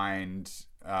combined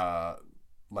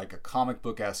like a comic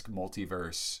book-esque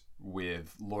multiverse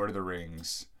with Lord of the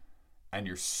Rings, and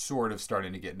you're sort of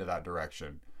starting to get into that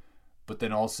direction. But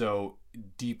then also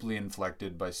deeply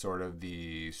inflected by sort of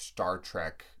the Star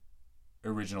Trek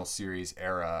original series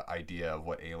era idea of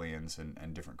what aliens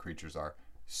and different creatures are.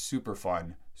 Super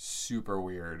fun, super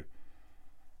weird.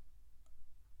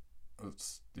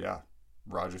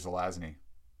 Roger Zelazny.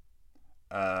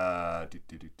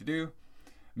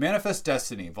 Manifest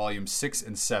Destiny, Volume 6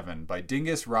 and 7 by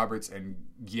Dingus, Roberts, and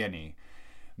Guieni.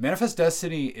 Manifest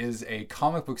Destiny is a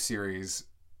comic book series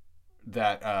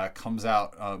that comes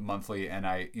out monthly, and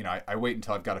I wait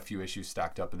until I've got a few issues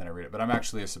stacked up and then I read it. But I'm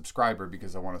actually a subscriber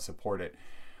because I want to support it.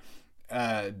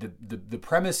 The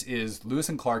premise is Lewis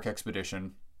and Clark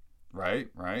expedition, right?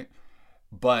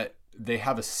 But they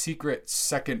have a secret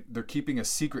second. They're keeping a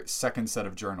secret second set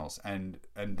of journals, and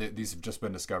these have just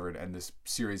been discovered, and this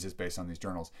series is based on these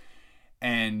journals,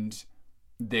 and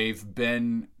they've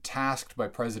been tasked by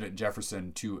President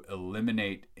Jefferson to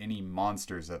eliminate any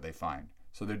monsters that they find.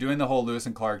 So they're doing the whole Lewis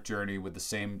and Clark journey with the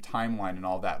same timeline and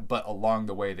all that, but along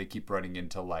the way they keep running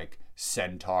into like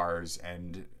centaurs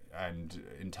and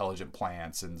intelligent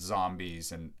plants and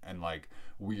zombies and like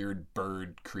weird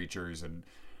bird creatures and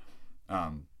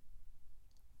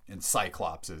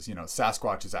cyclopses. You know,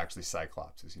 Sasquatch is actually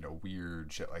cyclopses. You know,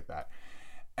 weird shit like that,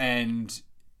 and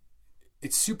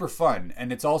it's super fun,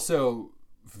 and it's also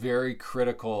very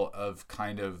critical of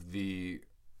kind of the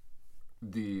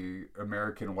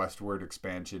American westward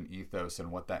expansion ethos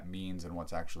and what that means and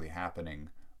what's actually happening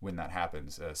when that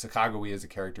happens. Sakaguchi is a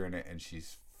character in it, and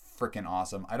she's freaking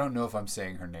awesome. I don't know if I'm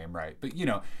saying her name right, but you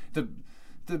know, the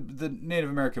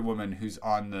Native American woman who's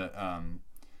on the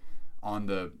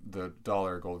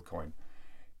dollar gold coin,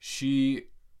 she,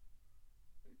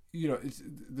 you know,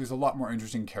 there's a lot more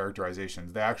interesting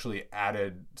characterizations. They actually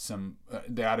added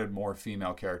more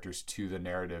female characters to the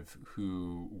narrative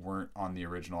who weren't on the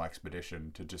original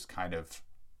expedition to just kind of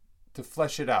to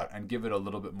flesh it out and give it a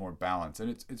little bit more balance. And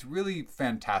it's really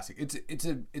fantastic.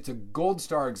 It's a gold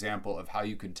star example of how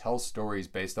you can tell stories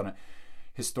based on a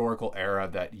historical era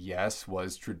that, yes,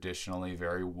 was traditionally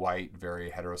very white,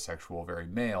 very heterosexual, very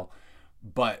male,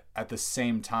 but at the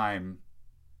same time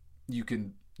you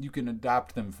can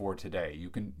adapt them for today. You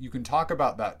can talk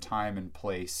about that time and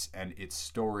place and its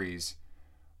stories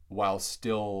while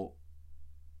still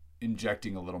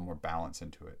injecting a little more balance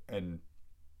into it. And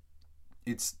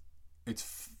it's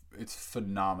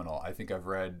phenomenal. I think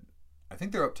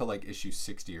they're up to like issue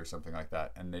 60 or something like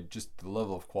that, and the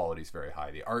level of quality is very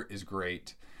high. The art is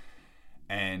great,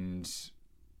 and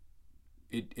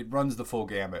it runs the full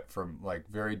gamut from like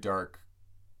very dark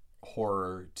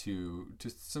horror to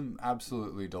some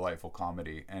absolutely delightful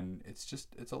comedy, and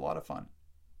it's a lot of fun.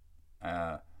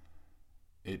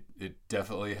 It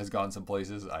definitely has gone some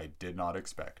places I did not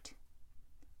expect.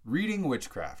 Reading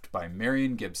Witchcraft by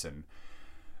Marian Gibson.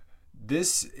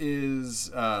 This is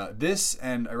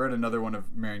and I read another one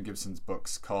of Marian Gibson's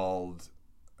books called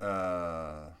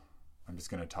I'm just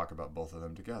going to talk about both of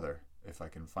them together if I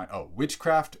can find.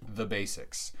 Witchcraft: The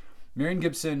Basics. Marian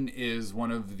Gibson is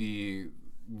one of the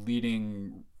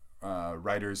leading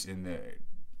writers in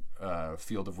the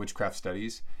field of witchcraft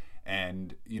studies.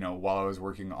 And, while I was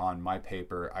working on my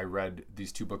paper, I read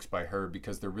these two books by her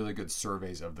because they're really good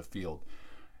surveys of the field.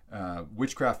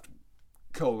 Witchcraft: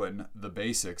 The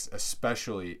Basics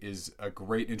especially is a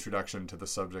great introduction to the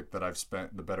subject that I've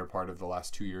spent the better part of the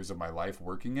last 2 years of my life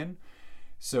working in.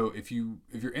 So if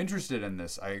you're interested in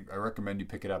this, I recommend you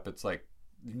pick it up. It's like,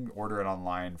 you can order it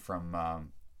online from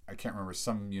I can't remember,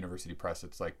 some university press.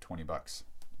 It's like $20.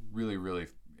 Really, really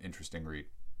interesting read.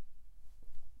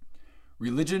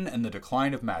 Religion and the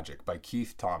Decline of Magic by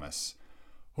Keith Thomas.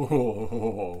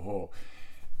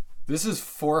 This is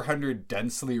 400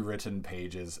 densely written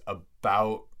pages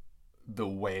about the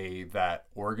way that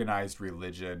organized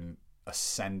religion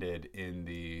ascended in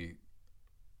the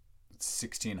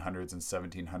 1600s and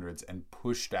 1700s and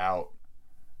pushed out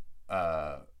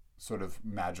sort of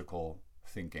magical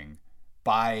thinking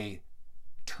by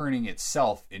turning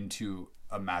itself into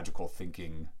a magical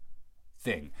thinking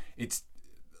thing.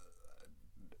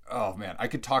 Oh man, I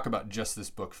could talk about just this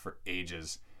book for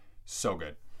ages. So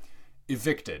good.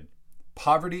 Evicted: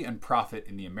 Poverty and Profit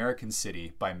in the American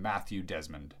City by Matthew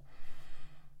Desmond.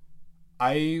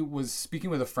 I was speaking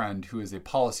with a friend who is a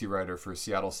policy writer for a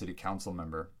Seattle City Council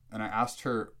member, and I asked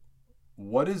her,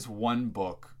 what is one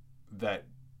book that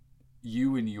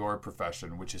you in your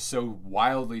profession, which is so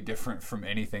wildly different from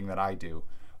anything that I do,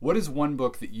 what is one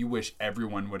book that you wish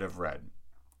everyone would have read?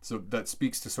 So that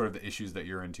speaks to sort of the issues that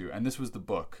you're into. And this was the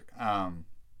book.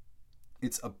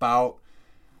 It's about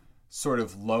sort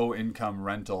of low income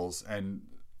rentals and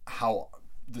how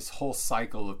this whole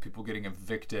cycle of people getting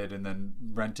evicted and then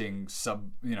renting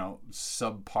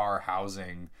subpar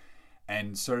housing,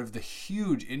 and sort of the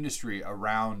huge industry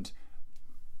around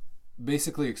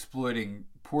basically exploiting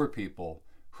poor people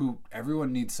who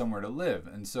everyone needs somewhere to live.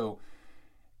 And so,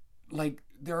 like,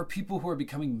 there are people who are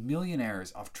becoming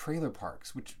millionaires off trailer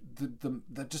parks, which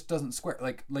that just doesn't square.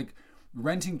 Like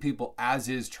renting people as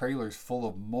is trailers full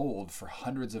of mold for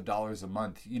hundreds of dollars a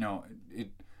month.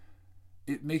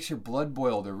 It makes your blood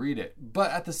boil to read it.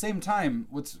 But at the same time,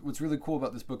 what's really cool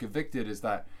about this book, Evicted, is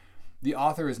that the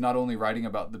author is not only writing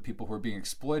about the people who are being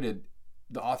exploited,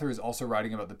 the author is also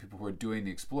writing about the people who are doing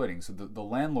the exploiting. So the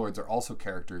landlords are also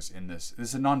characters in this. This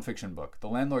is a nonfiction book. The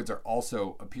landlords are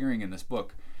also appearing in this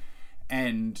book.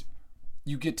 And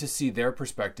you get to see their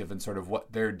perspective and sort of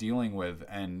what they're dealing with,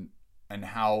 and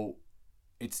how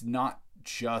it's not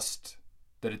just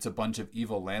that it's a bunch of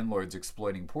evil landlords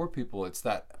exploiting poor people. It's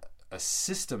that a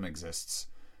system exists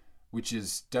which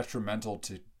is detrimental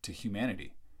to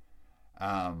humanity.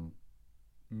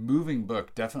 Moving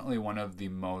book, definitely one of the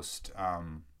most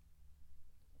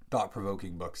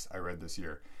thought-provoking books I read this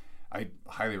year. I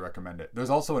highly recommend it. There's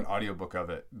also an audiobook of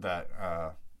it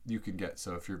that you can get.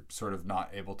 So if you're sort of not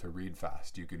able to read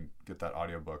fast, you can get that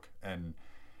audiobook. And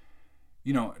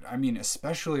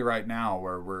especially right now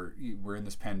where we're in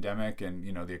this pandemic, and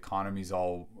the economy's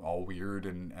all weird,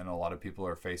 and a lot of people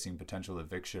are facing potential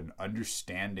eviction.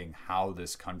 Understanding how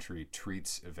this country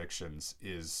treats evictions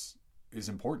is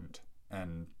important.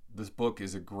 And this book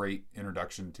is a great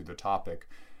introduction to the topic,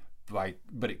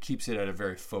 but it keeps it at a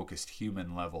very focused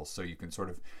human level, so you can sort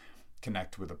of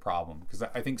connect with the problem. Because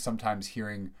I think sometimes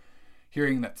hearing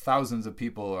that thousands of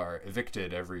people are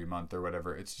evicted every month or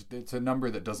whatever, it's a number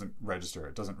that doesn't register.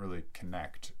 It doesn't really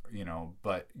connect,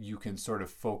 but you can sort of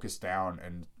focus down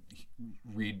and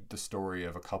read the story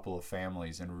of a couple of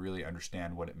families and really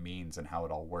understand what it means and how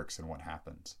it all works and what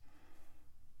happens.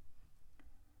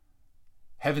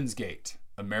 Heaven's Gate: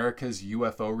 America's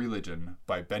UFO Religion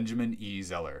by Benjamin E.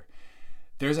 Zeller.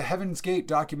 There's a Heaven's Gate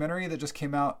documentary that just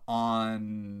came out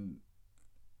on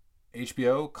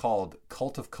HBO called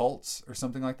Cult of Cults or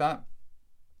something like that.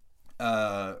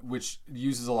 which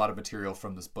uses a lot of material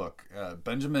from this book.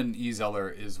 Benjamin E. Zeller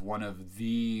is one of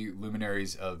the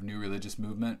luminaries of new religious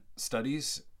movement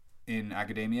studies in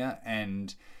academia,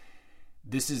 and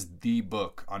this is the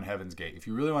book on Heaven's Gate. If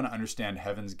you really want to understand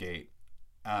Heaven's Gate,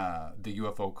 the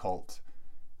UFO cult,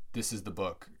 this is the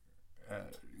book.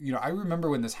 I remember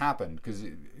when this happened because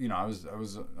I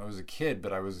was a kid,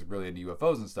 but I was really into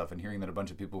UFOs and stuff, and hearing that a bunch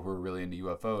of people who were really into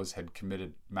UFOs had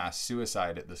committed mass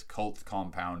suicide at this cult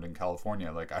compound in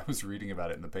California. Like, I was reading about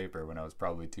it in the paper when I was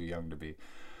probably too young to be.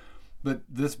 But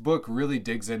this book really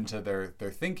digs into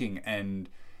their thinking, and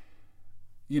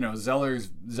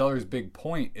Zeller's big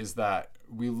point is that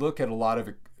we look at a lot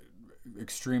of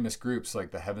extremist groups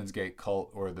like the Heaven's Gate cult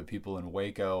or the people in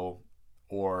Waco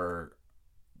or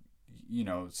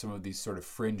some of these sort of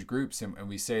fringe groups, and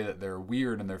we say that they're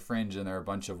weird and they're fringe and they're a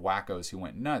bunch of wackos who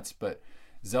went nuts. But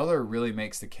Zeller really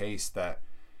makes the case that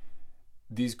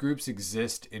these groups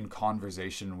exist in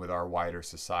conversation with our wider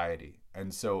society.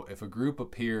 And so if a group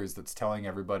appears that's telling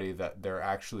everybody that they're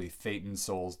actually Thetan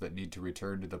souls that need to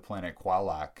return to the planet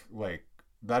Qualak, like,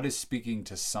 that is speaking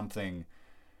to something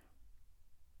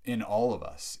in all of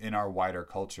us, in our wider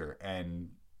culture.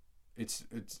 And it's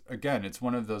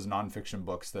one of those nonfiction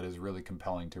books that is really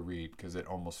compelling to read because it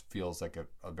almost feels like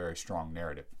a very strong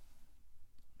narrative.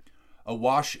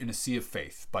 Awash in a Sea of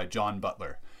Faith by John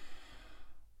Butler.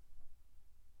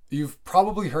 You've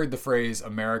probably heard the phrase,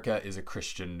 America is a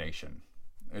Christian nation.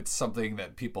 It's something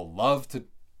that people love to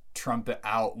trumpet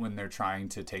out when they're trying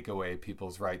to take away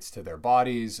people's rights to their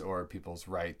bodies or people's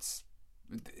rights.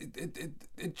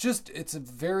 It's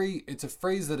a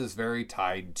phrase that is very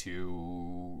tied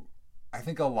to, I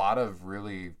think, a lot of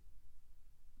really,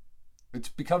 it's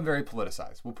become very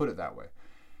politicized. We'll put it that way.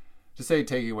 To say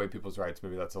taking away people's rights,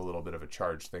 maybe that's a little bit of a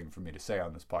charged thing for me to say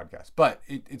on this podcast. But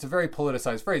it's a very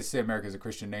politicized phrase to say America is a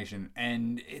Christian nation,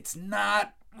 and it's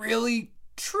not really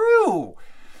true.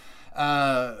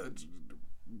 There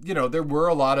were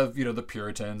a lot of, the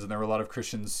Puritans, and there were a lot of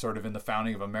Christians sort of in the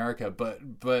founding of America. But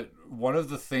one of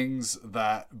the things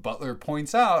that Butler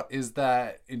points out is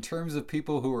that in terms of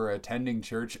people who were attending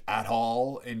church at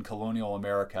all in colonial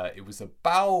America, it was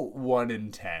about 1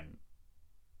 in 10.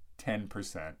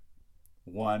 10%.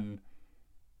 1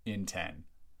 in 10.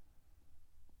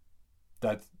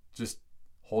 That's just,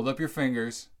 hold up your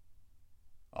fingers.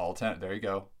 All 10. There you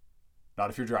go.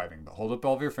 Not if you're driving, but hold up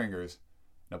all of your fingers.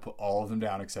 Now put all of them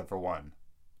down except for one.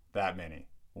 That many.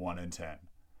 1 in 10.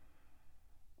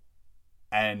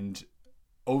 And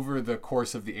over the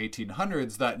course of the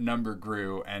 1800s, that number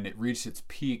grew, and it reached its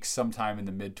peak sometime in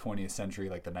the mid 20th century,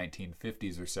 like the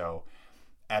 1950s or so,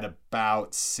 at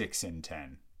about 6 in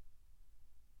 10.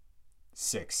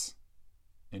 6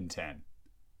 in 10.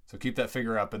 So keep that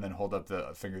finger up and then hold up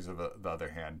the fingers of the other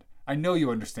hand. I know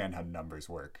you understand how numbers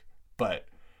work, but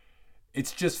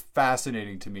it's just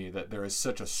fascinating to me that there is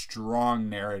such a strong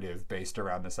narrative based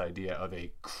around this idea of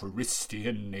a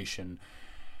Christian nation.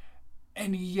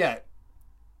 And yet,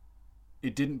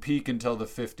 it didn't peak until the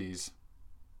 50s.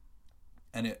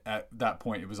 And at that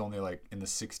point, it was only like in the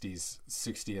 60th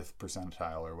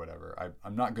percentile or whatever.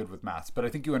 I'm not good with maths, but I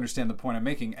think you understand the point I'm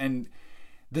making. And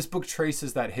this book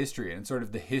traces that history and sort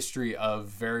of the history of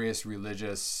various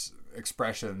religious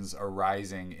expressions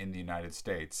arising in the United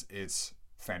States. It's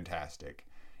fantastic.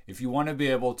 If you want to be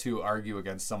able to argue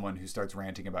against someone who starts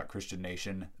ranting about Christian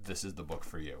nation, this is the book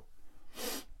for you.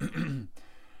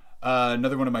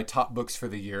 Another one of my top books for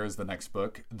the year is the next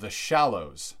book, The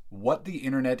Shallows, What the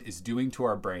Internet is Doing to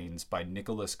Our Brains by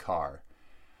Nicholas Carr.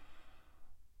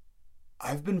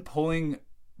 I've been pulling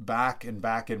back and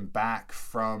back and back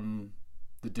from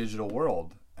the digital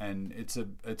world, and it's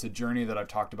a journey that I've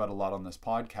talked about a lot on this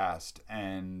podcast,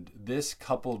 and this,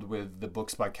 coupled with the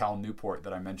books by Cal Newport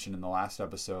that I mentioned in the last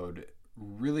episode,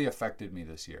 really affected me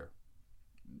this year.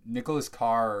 Nicholas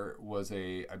Carr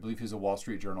I believe he was a Wall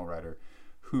Street Journal writer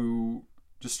who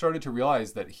just started to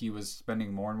realize that he was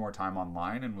spending more and more time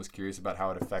online and was curious about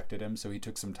how it affected him. So he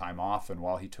took some time off, and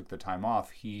while he took the time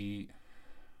off, he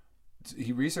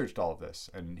researched all of this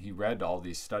and he read all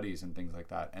these studies and things like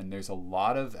that. And there's a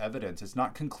lot of evidence. It's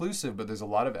not conclusive, but there's a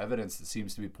lot of evidence that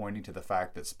seems to be pointing to the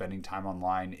fact that spending time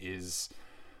online is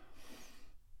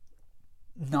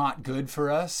not good for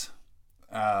us,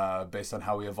 based on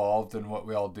how we evolved and what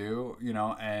we all do,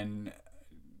 and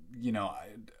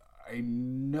I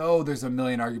know there's a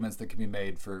million arguments that can be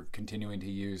made for continuing to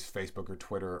use Facebook or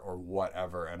Twitter or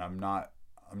whatever, and I'm not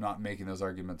making those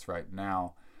arguments right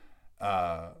now.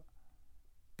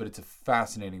 But it's a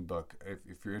fascinating book.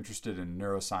 If you're interested in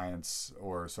neuroscience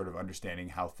or sort of understanding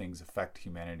how things affect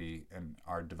humanity and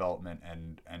our development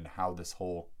and how this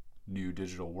whole new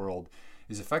digital world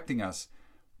is affecting us,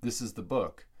 this is the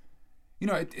book. You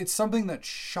know, it's something that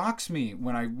shocks me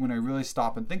when I really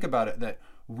stop and think about it, that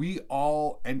we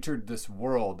all entered this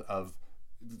world of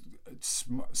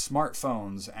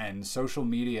smartphones and social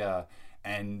media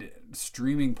and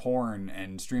streaming porn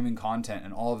and streaming content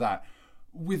and all of that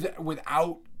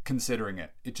without considering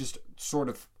it. It just sort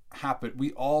of happened.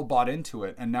 We all bought into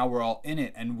it, and now we're all in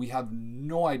it, and we have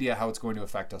no idea how it's going to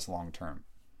affect us long term.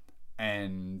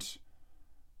 And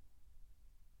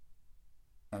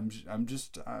I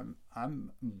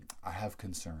have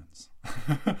concerns.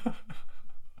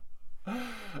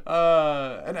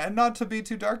 And not to be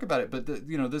too dark about it, but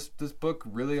this book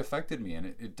really affected me, and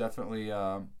it definitely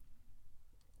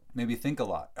made me think a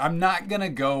lot. I'm not gonna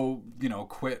go,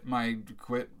 quit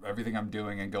everything I'm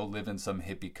doing and go live in some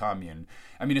hippie commune.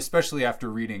 I mean, especially after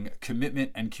reading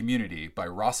Commitment and Community by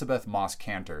Rosabeth Moss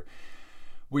Kanter,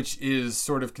 which is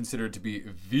sort of considered to be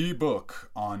the book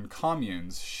on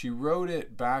communes. She wrote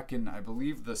it back in, I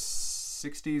believe, the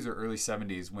 60s or early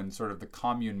 70s, when sort of the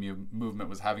commune movement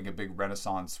was having a big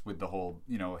renaissance with the whole,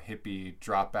 hippie,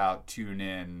 drop out,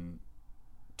 tune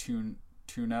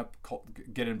up,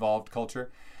 get involved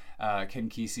culture. Ken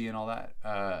Kesey and all that.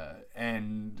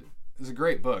 And it's a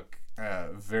great book.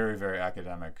 Very, very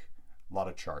academic. A lot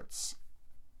of charts.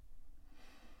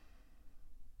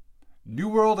 New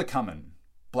World A-Comin'.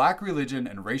 Black Religion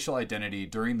and Racial Identity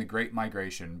During the Great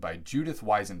Migration by Judith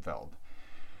Weisenfeld.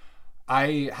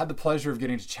 I had the pleasure of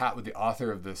getting to chat with the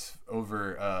author of this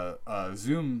over a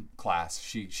Zoom class.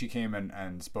 She came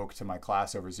and spoke to my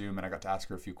class over Zoom, and I got to ask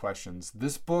her a few questions.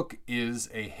 This book is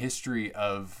a history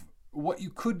of what you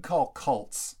could call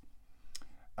cults,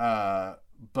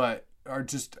 but are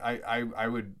just I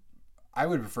would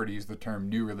prefer to use the term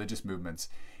new religious movements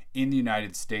in the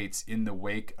United States in the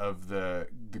wake of the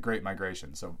Great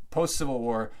Migration. So post-Civil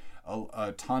War,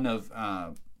 a ton of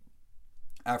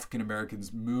African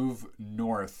Americans move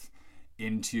north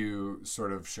into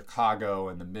sort of Chicago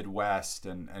and the Midwest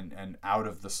and out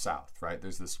of the South, right?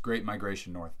 There's this great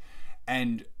migration north.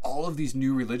 And all of these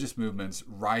new religious movements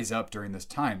rise up during this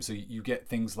time. So you get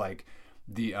things like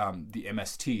the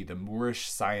MST, the Moorish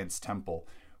Science Temple,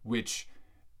 which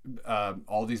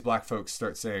all these black folks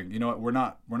start saying, you know what, we're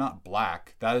not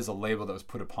black. That is a label that was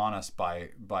put upon us by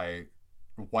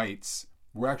whites.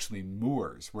 We're actually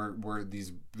Moors. We're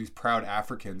these proud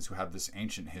Africans who have this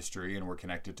ancient history, and we're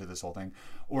connected to this whole thing.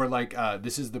 Or like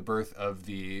this is the birth of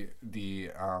the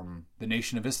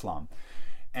Nation of Islam.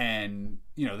 And,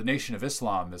 the Nation of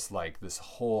Islam is like this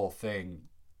whole thing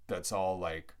that's all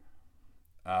like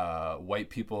white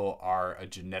people are a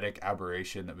genetic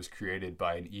aberration that was created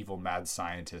by an evil mad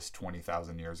scientist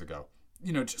 20,000 years ago.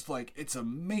 Just like, it's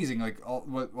amazing, like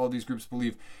what all these groups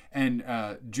believe. And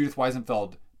Judith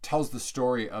Weisenfeld tells the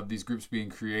story of these groups being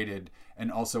created,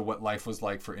 and also what life was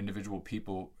like for individual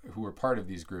people who were part of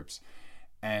these groups.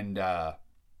 And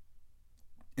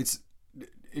it's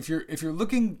if you're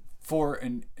looking for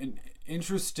an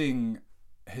interesting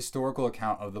historical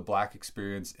account of the black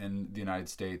experience in the United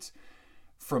States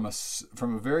from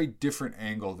a very different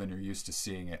angle than you're used to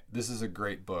seeing it, this is a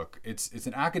great book. It's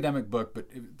an academic book, but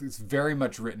it's very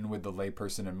much written with the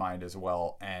layperson in mind as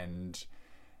well, and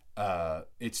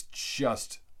it's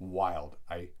just wild.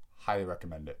 I highly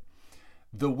recommend it.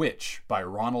 The Witch by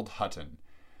Ronald Hutton.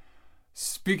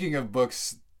 Speaking of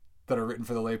books that are written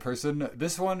for the layperson,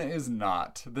 this one is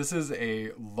not. This is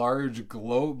a large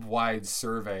globe-wide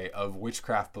survey of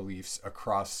witchcraft beliefs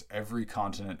across every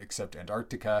continent except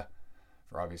Antarctica,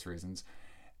 for obvious reasons.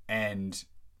 And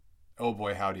oh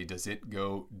boy, howdy, does it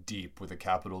go deep with a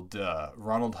capital duh.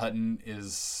 Ronald Hutton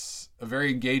is a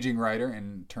very engaging writer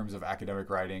in terms of academic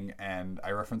writing, and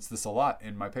I reference this a lot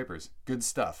in my papers. Good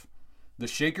stuff. The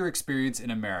Shaker Experience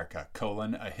in America,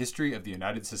 A History of the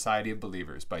United Society of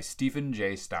Believers by Stephen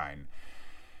J. Stein.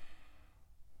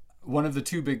 One of the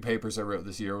two big papers I wrote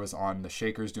this year was on the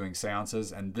Shakers doing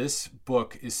seances, and this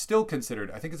book is still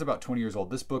considered, I think it's about 20 years old,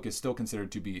 this book is still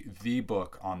considered to be the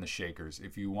book on the Shakers.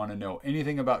 If you want to know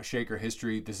anything about Shaker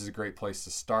history, this is a great place to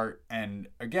start. And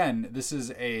again, this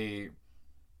is a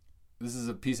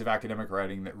piece of academic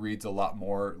writing that reads a lot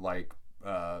more like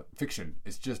fiction.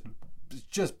 It's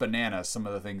just bananas, some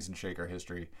of the things in Shaker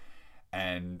history.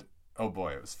 And oh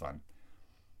boy, it was fun.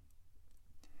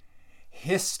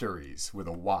 Histories, with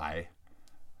a Y.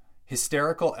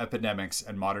 Hysterical Epidemics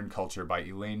and Modern Culture by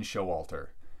Elaine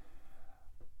Showalter.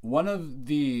 One of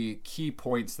the key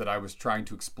points that I was trying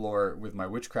to explore with my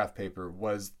witchcraft paper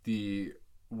was the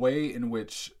way in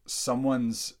which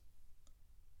things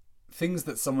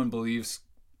that someone believes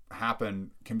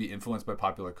happen can be influenced by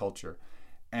popular culture.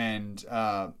 And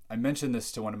I mentioned this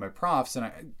to one of my profs,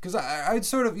 and because I'd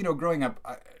sort of, growing up,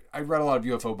 I read a lot of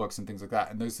UFO books and things like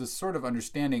that, and there's this sort of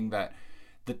understanding that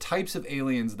the types of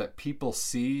aliens that people who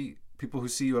see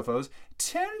UFOs,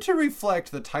 tend to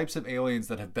reflect the types of aliens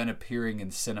that have been appearing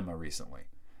in cinema recently.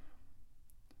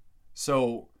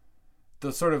 So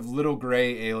the sort of little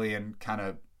gray alien kind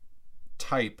of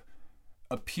type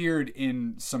appeared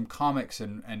in some comics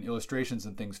and illustrations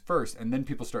and things first, and then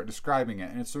people start describing it.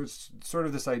 And it's sort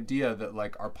of this idea that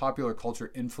like our popular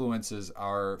culture influences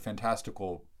our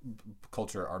fantastical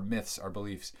culture, our myths, our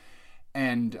beliefs.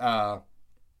 And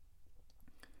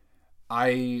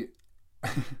I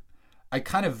I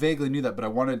kind of vaguely knew that, but I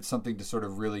wanted something to sort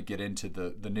of really get into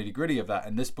the nitty gritty of that.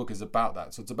 And this book is about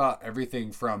that. So it's about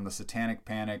everything from the Satanic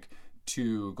Panic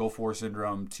to Gulf War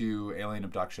Syndrome to alien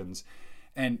abductions.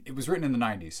 And it was written in the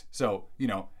 90s. So,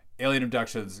 alien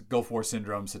abductions, Gulf War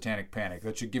Syndrome, Satanic Panic.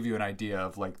 That should give you an idea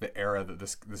of like the era that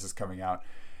this is coming out.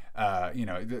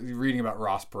 Reading about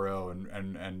Ross Perot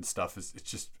and stuff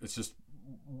it's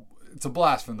a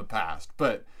blast from the past.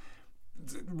 But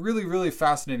it's a really, really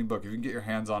fascinating book. If you can get your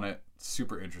hands on it,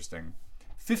 super interesting.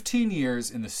 15 Years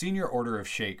in the Senior Order of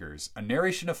Shakers, a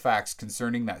narration of facts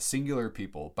concerning that singular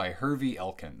people by Hervey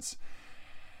Elkins.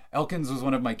 Elkins was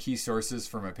one of my key sources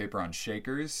for my paper on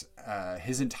Shakers.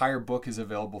 His entire book is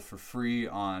available for free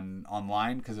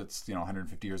online because it's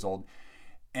 150 years old.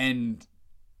 And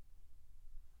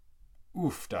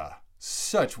oofda,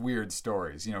 such weird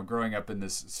stories. Growing up in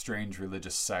this strange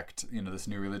religious sect, this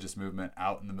new religious movement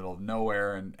out in the middle of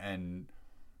nowhere, and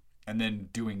then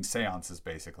doing seances.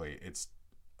 Basically, it's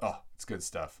good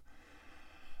stuff.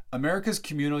 America's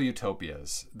Communal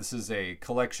Utopias. This is a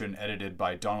collection edited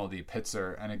by Donald E.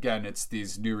 Pitzer. And again, it's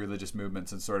these new religious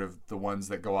movements and sort of the ones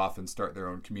that go off and start their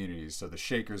own communities. So the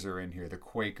Shakers are in here, the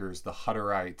Quakers, the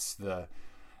Hutterites, the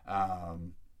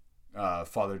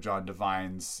Father John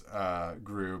Devine's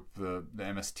group, the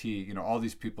MST, all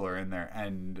these people are in there.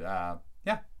 And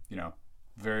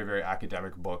very, very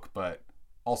academic book, but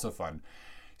also fun.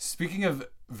 Speaking of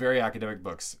very academic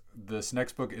books, this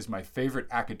next book is my favorite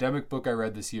academic book I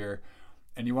read this year.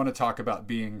 And you want to talk about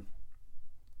being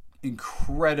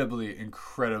incredibly,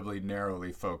 incredibly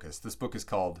narrowly focused. This book is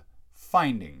called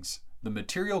Findings, The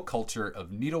Material Culture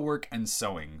of Needlework and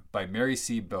Sewing by Mary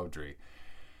C. Beaudry.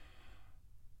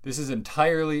 This is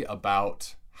entirely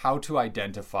about how to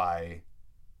identify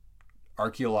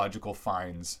archaeological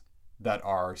finds that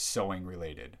are sewing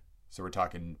related. So we're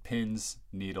talking pins,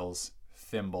 needles,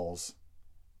 thimbles,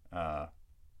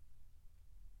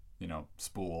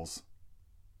 spools,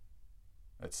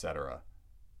 etc.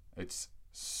 It's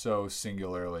so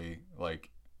singularly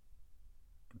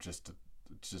just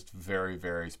very,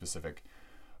 very specific,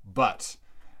 but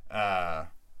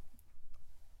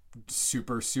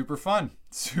super, super fun,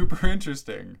 super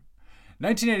interesting.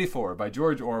 1984 by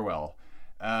George Orwell.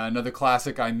 Another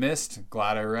classic I missed.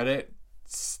 Glad I read it.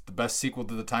 It's the best sequel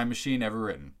to The Time Machine ever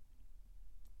written.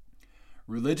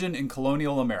 Religion in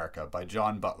Colonial America by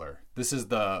John Butler. This is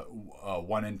the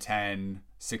 1 in 10,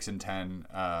 6 in 10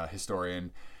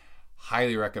 historian.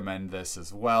 Highly recommend this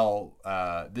as well.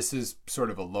 This is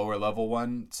sort of a lower level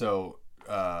one. So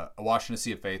A Wash in a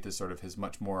Sea of Faith is sort of his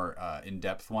much more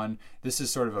in-depth one. This is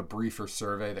sort of a briefer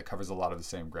survey that covers a lot of the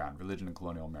same ground. Religion in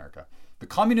Colonial America. The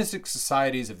Communistic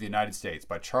Societies of the United States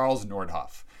by Charles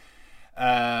Nordhoff.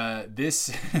 This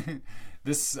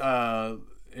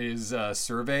is a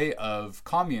survey of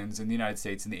communes in the United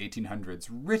States in the 1800s,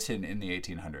 written in the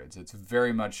 1800s. It's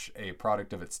very much a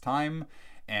product of its time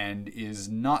and is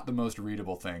not the most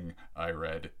readable thing I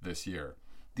read this year.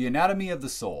 The Anatomy of the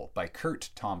Soul by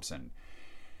Kurt Thompson.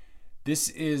 This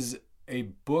is a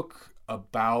book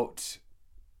about...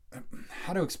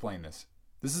 How to explain this?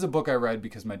 This is a book I read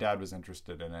because my dad was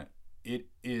interested in it. It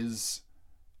is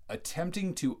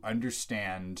attempting to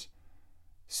understand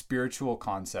spiritual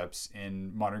concepts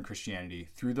in modern Christianity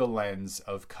through the lens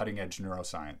of cutting-edge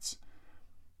neuroscience.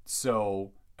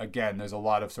 So, again, there's a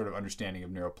lot of sort of understanding of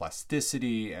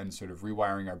neuroplasticity and sort of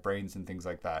rewiring our brains and things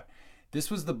like that.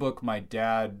 This was the book my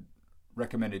dad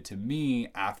recommended to me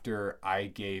after I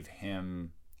gave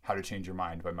him How to Change Your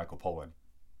Mind by Michael Pollan.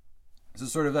 This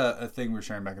is sort of a thing we're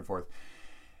sharing back and forth.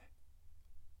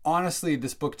 Honestly,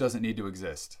 this book doesn't need to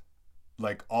exist.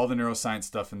 Like, all the neuroscience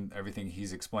stuff and everything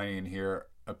he's explaining in here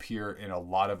appear in a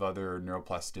lot of other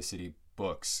neuroplasticity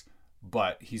books,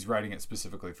 but he's writing it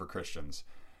specifically for Christians.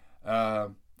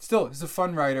 Still, he's a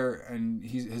fun writer, and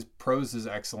his prose is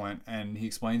excellent, and he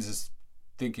explains his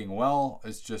thinking well.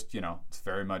 It's just, it's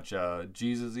very much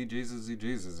Jesus-y, Jesus-y,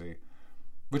 Jesus-y.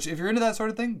 Which, if you're into that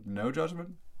sort of thing, no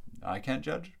judgment. I can't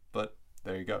judge, but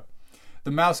there you go.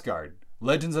 The Mouse Guard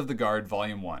Legends of the Guard,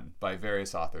 Volume 1, by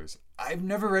various authors. I've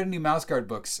never read any Mouse Guard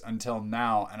books until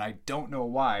now, and I don't know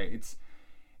why. It's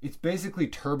basically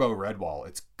Turbo Redwall.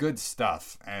 It's good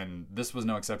stuff, and this was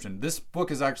no exception. This book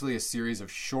is actually a series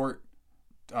of short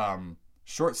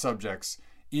subjects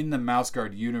in the Mouse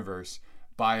Guard universe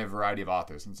by a variety of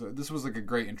authors. And so this was like a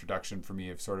great introduction for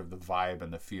me of sort of the vibe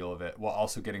and the feel of it, while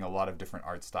also getting a lot of different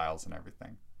art styles and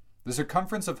everything. The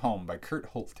Circumference of Home by Kurt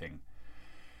Holting.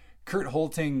 Kurt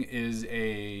Holting is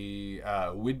a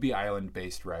Whidbey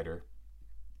Island-based writer,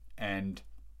 and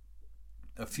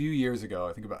a few years ago,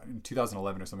 I think about in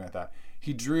 2011 or something like that,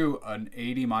 he drew an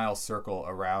 80-mile circle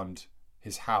around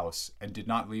his house and did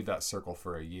not leave that circle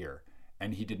for a year.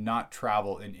 And he did not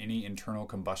travel in any internal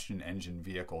combustion engine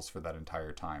vehicles for that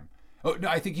entire time. Oh, no,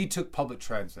 I think he took public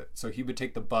transit. So he would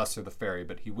take the bus or the ferry,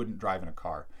 but he wouldn't drive in a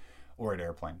car or an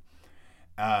airplane.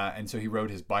 And so he rode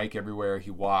his bike everywhere.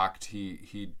 He walked.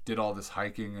 He did all this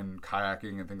hiking and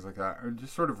kayaking and things like that. And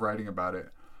just sort of writing about it.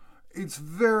 It's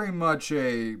very much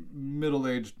a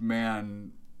middle-aged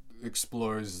man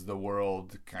explores the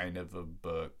world kind of a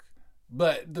book.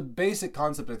 But the basic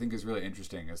concept, I think, is really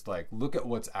interesting. It's like, look at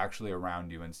what's actually around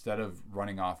you instead of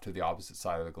running off to the opposite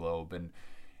side of the globe. And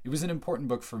it was an important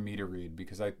book for me to read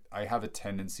because I have a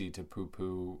tendency to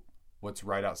poo-poo what's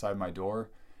right outside my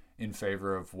door in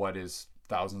favor of what is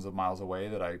thousands of miles away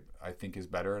that I think is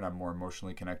better and I'm more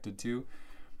emotionally connected to.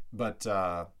 But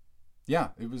yeah,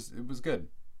 it was good.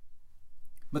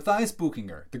 Matthias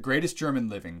Buchinger, The Greatest German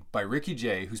Living, by Ricky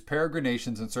Jay, whose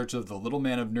peregrinations in search of the little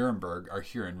man of Nuremberg are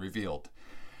herein revealed.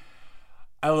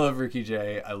 I love Ricky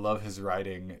Jay. I love his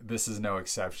writing. This is no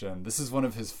exception. This is one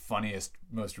of his funniest,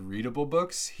 most readable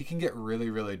books. He can get really,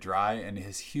 really dry, and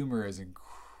his humor is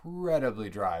incredibly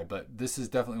dry, but this is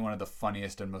definitely one of the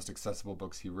funniest and most accessible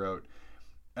books he wrote.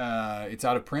 It's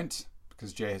out of print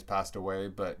because Jay has passed away,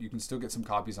 but you can still get some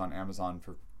copies on Amazon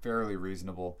for fairly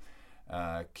reasonable.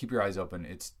 Keep your eyes open.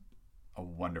 It's a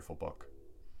wonderful book.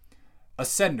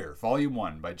 Ascender, Volume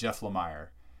 1 by Jeff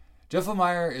Lemire. Jeff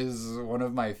Lemire is one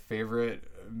of my favorite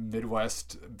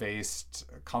Midwest-based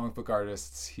comic book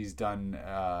artists. He's done,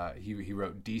 he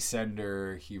wrote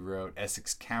Descender, he wrote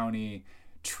Essex County,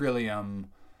 Trillium,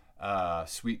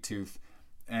 Sweet Tooth,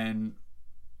 and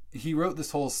he wrote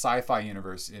this whole sci-fi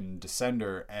universe in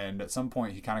Descender, and at some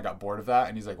point he kind of got bored of that,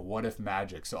 and he's like, what if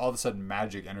magic? So all of a sudden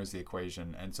magic enters the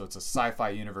equation, and so it's a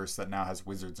sci-fi universe that now has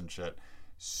wizards and shit.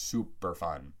 Super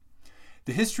fun.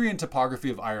 The History and Topography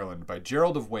of Ireland by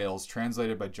Gerald of Wales,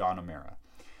 translated by John O'Mara.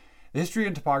 The History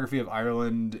and Topography of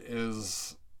Ireland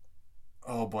is,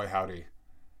 oh boy howdy.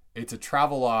 It's a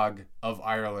travelogue of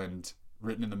Ireland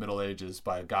written in the Middle Ages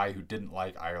by a guy who didn't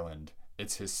like Ireland.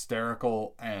 It's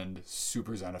hysterical and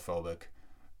super xenophobic.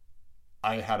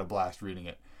 I had a blast reading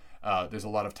it. There's a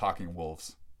lot of talking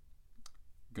wolves.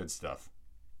 Good stuff.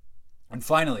 And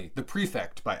finally, The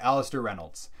Prefect by Alistair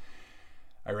Reynolds.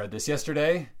 I read this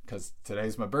yesterday because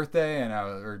today's my birthday, and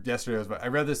I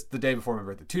read this the day before my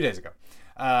birthday, 2 days ago.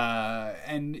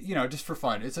 And, you know, just for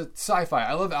fun. It's a sci-fi.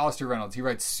 I love Alistair Reynolds. He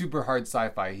writes super hard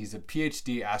sci-fi. He's a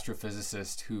PhD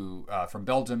astrophysicist who from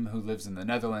Belgium who lives in the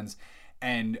Netherlands.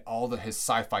 And his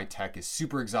sci-fi tech is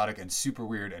super exotic and super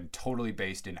weird and totally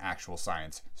based in actual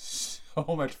science.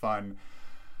 So much fun.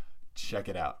 Check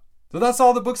it out. So that's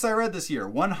all the books I read this year.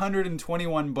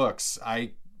 121 books.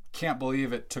 I can't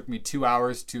believe it took me 2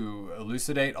 hours to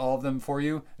elucidate all of them for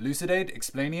you. Elucidate?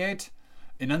 Explainiate?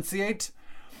 Enunciate?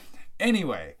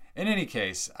 Anyway, in any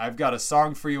case, I've got a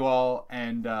song for you all,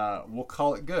 and we'll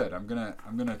call it good. I'm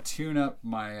gonna tune up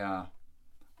my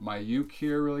my uke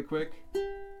here really quick.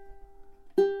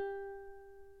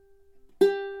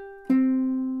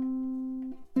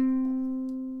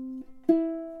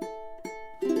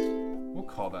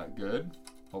 Call that good,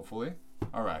 hopefully.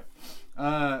 All right.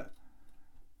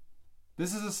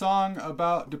 This is a song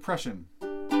about depression. You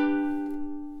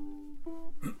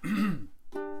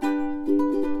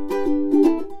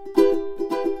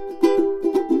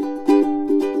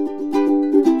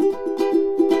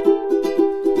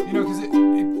know, because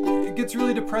it gets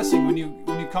really depressing when you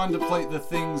contemplate the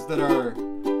things that are,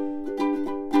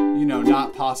 you know,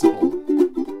 not possible.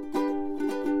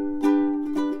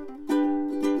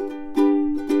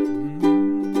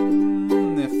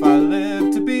 If I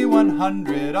live to be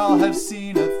 100, I'll have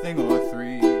seen a thing or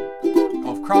three.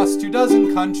 I've crossed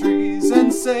 24 countries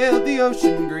and sailed the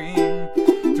ocean green,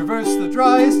 traversed the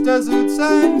driest deserts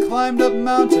and climbed up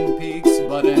mountain peaks.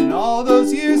 But in all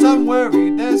those years I'm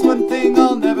worried there's one thing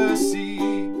I'll never see.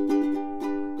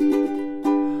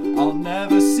 I'll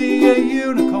never see a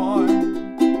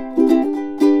unicorn.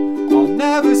 I'll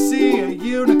never see a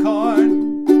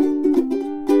unicorn.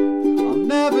 I'll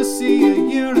never see a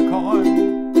unicorn.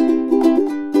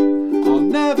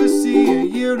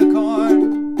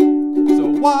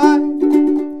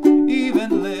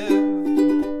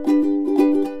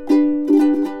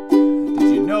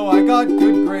 got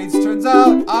good grades. Turns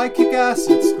out I kick ass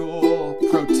at school.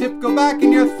 Pro tip, go back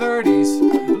in your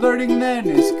 30s. Learning then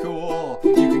is cool.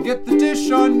 You can get the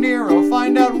dish on Nero,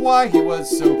 find out why he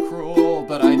was so cruel.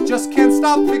 But I just can't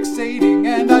stop fixating,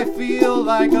 and I feel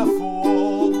like a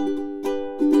fool.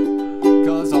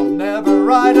 'Cause I'll never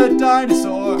ride a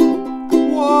dinosaur.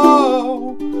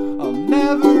 Whoa, I'll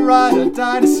never ride a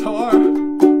dinosaur.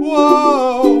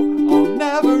 Whoa, I'll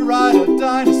never ride a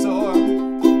dinosaur.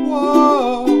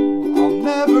 Whoa, I'll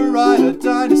never ride a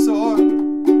dinosaur.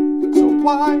 So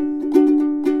why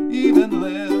even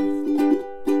live?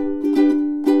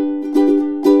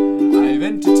 I've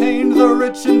entertained the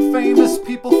rich and famous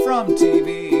people from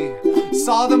TV.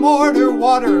 Saw them order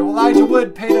water. Elijah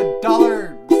Wood paid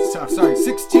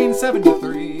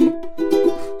 $16.73.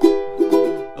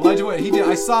 Elijah Wood,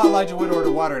 I saw Elijah Wood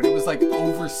order water, and it was like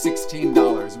over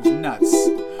 $16. It was nuts.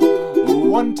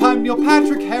 One time Neil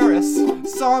Patrick Harris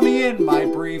saw me in my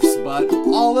briefs, but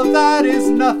all of that is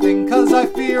nothing, 'cause I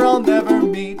fear I'll never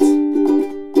meet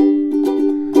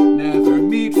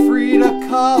Frida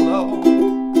Kahlo.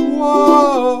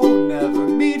 Whoa, never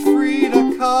meet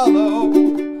Frida Kahlo.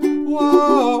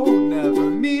 Whoa, never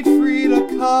meet Frida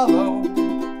Kahlo.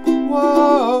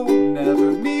 Whoa,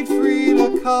 never meet Frida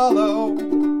Kahlo.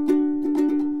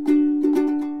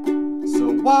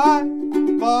 So why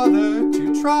bother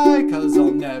to try? 'Cause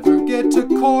I'll never get to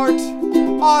court.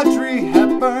 Audrey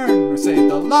Hepburn, or say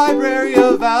the Library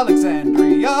of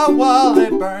Alexandria while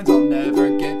it burns. I'll never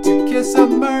get to kiss a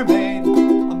mermaid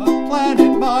on the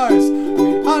planet Mars.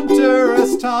 Meet Hunter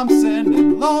S. Thompson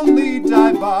in lonely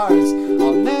dive bars.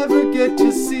 I'll never get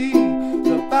to see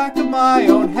the back of my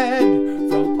own head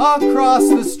from across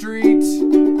the street.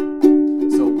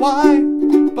 So why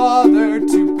bother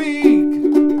to be?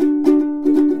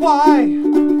 Why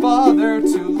bother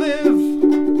to live?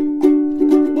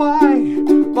 Why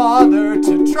bother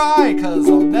to try? 'Cause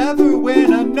I'll never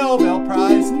win a Nobel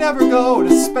Prize, never go to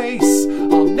space.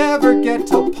 I'll never get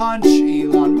to punch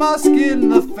Elon Musk in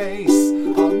the face.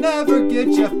 I'll never get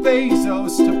Jeff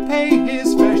Bezos to pay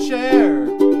his fair share.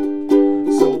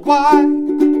 So why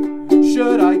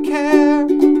should I care?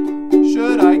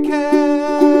 Should I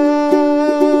care?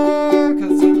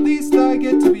 'Cause at least I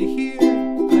get to be here,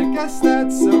 and I guess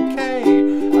that's okay.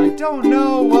 I don't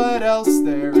know what else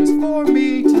there is for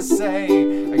me to say.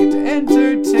 I get to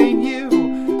entertain you,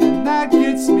 and that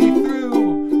gets me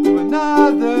through to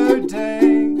another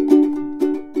day.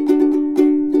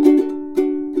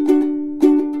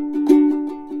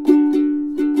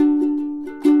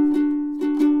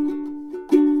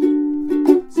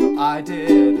 So I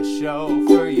did a show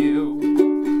for you.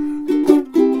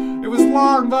 It was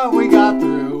long, but we got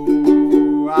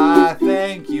through. I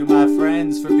thank you, my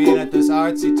friends, for being at this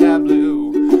artsy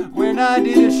tableau when I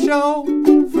did a show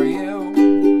for you.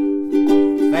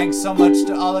 Thanks so much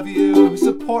to all of you who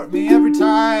support me every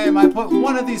time I put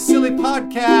one of these silly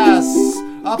podcasts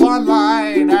up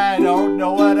online. I don't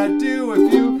know what I'd do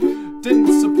if you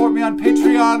didn't support me on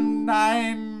Patreon.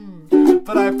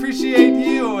 But I appreciate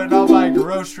you, and I'll buy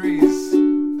groceries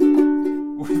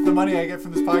with the money I get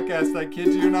from this podcast. I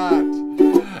kid you not.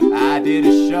 I did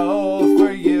a show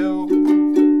for you.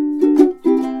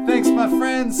 Thanks, my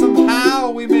friends.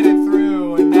 Somehow we made it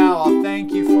through, and now I'll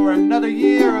thank you for another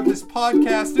year of this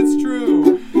podcast. It's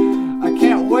true. I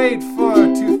can't wait for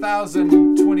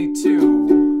 2022.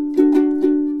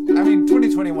 I mean,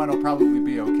 2021 will probably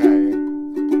be okay.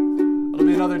 It'll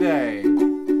be another day.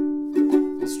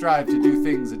 We'll strive to do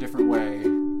things a different way.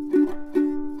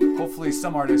 Hopefully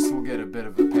some artists will get a bit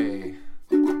of a pay.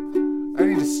 I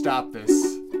need to stop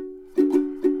this.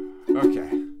 Okay.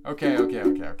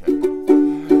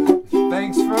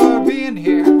 Thanks for being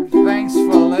here. Thanks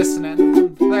for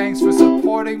listening. Thanks for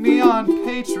supporting me on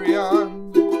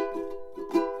Patreon.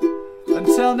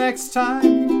 Until next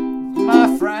time, my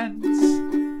friends,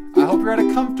 I hope you're at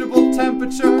a comfortable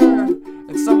temperature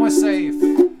and somewhere safe.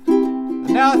 And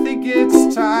now I think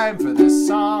it's time for this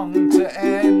song to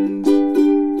end.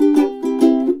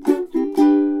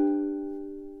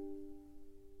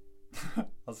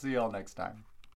 I'll see you all next time.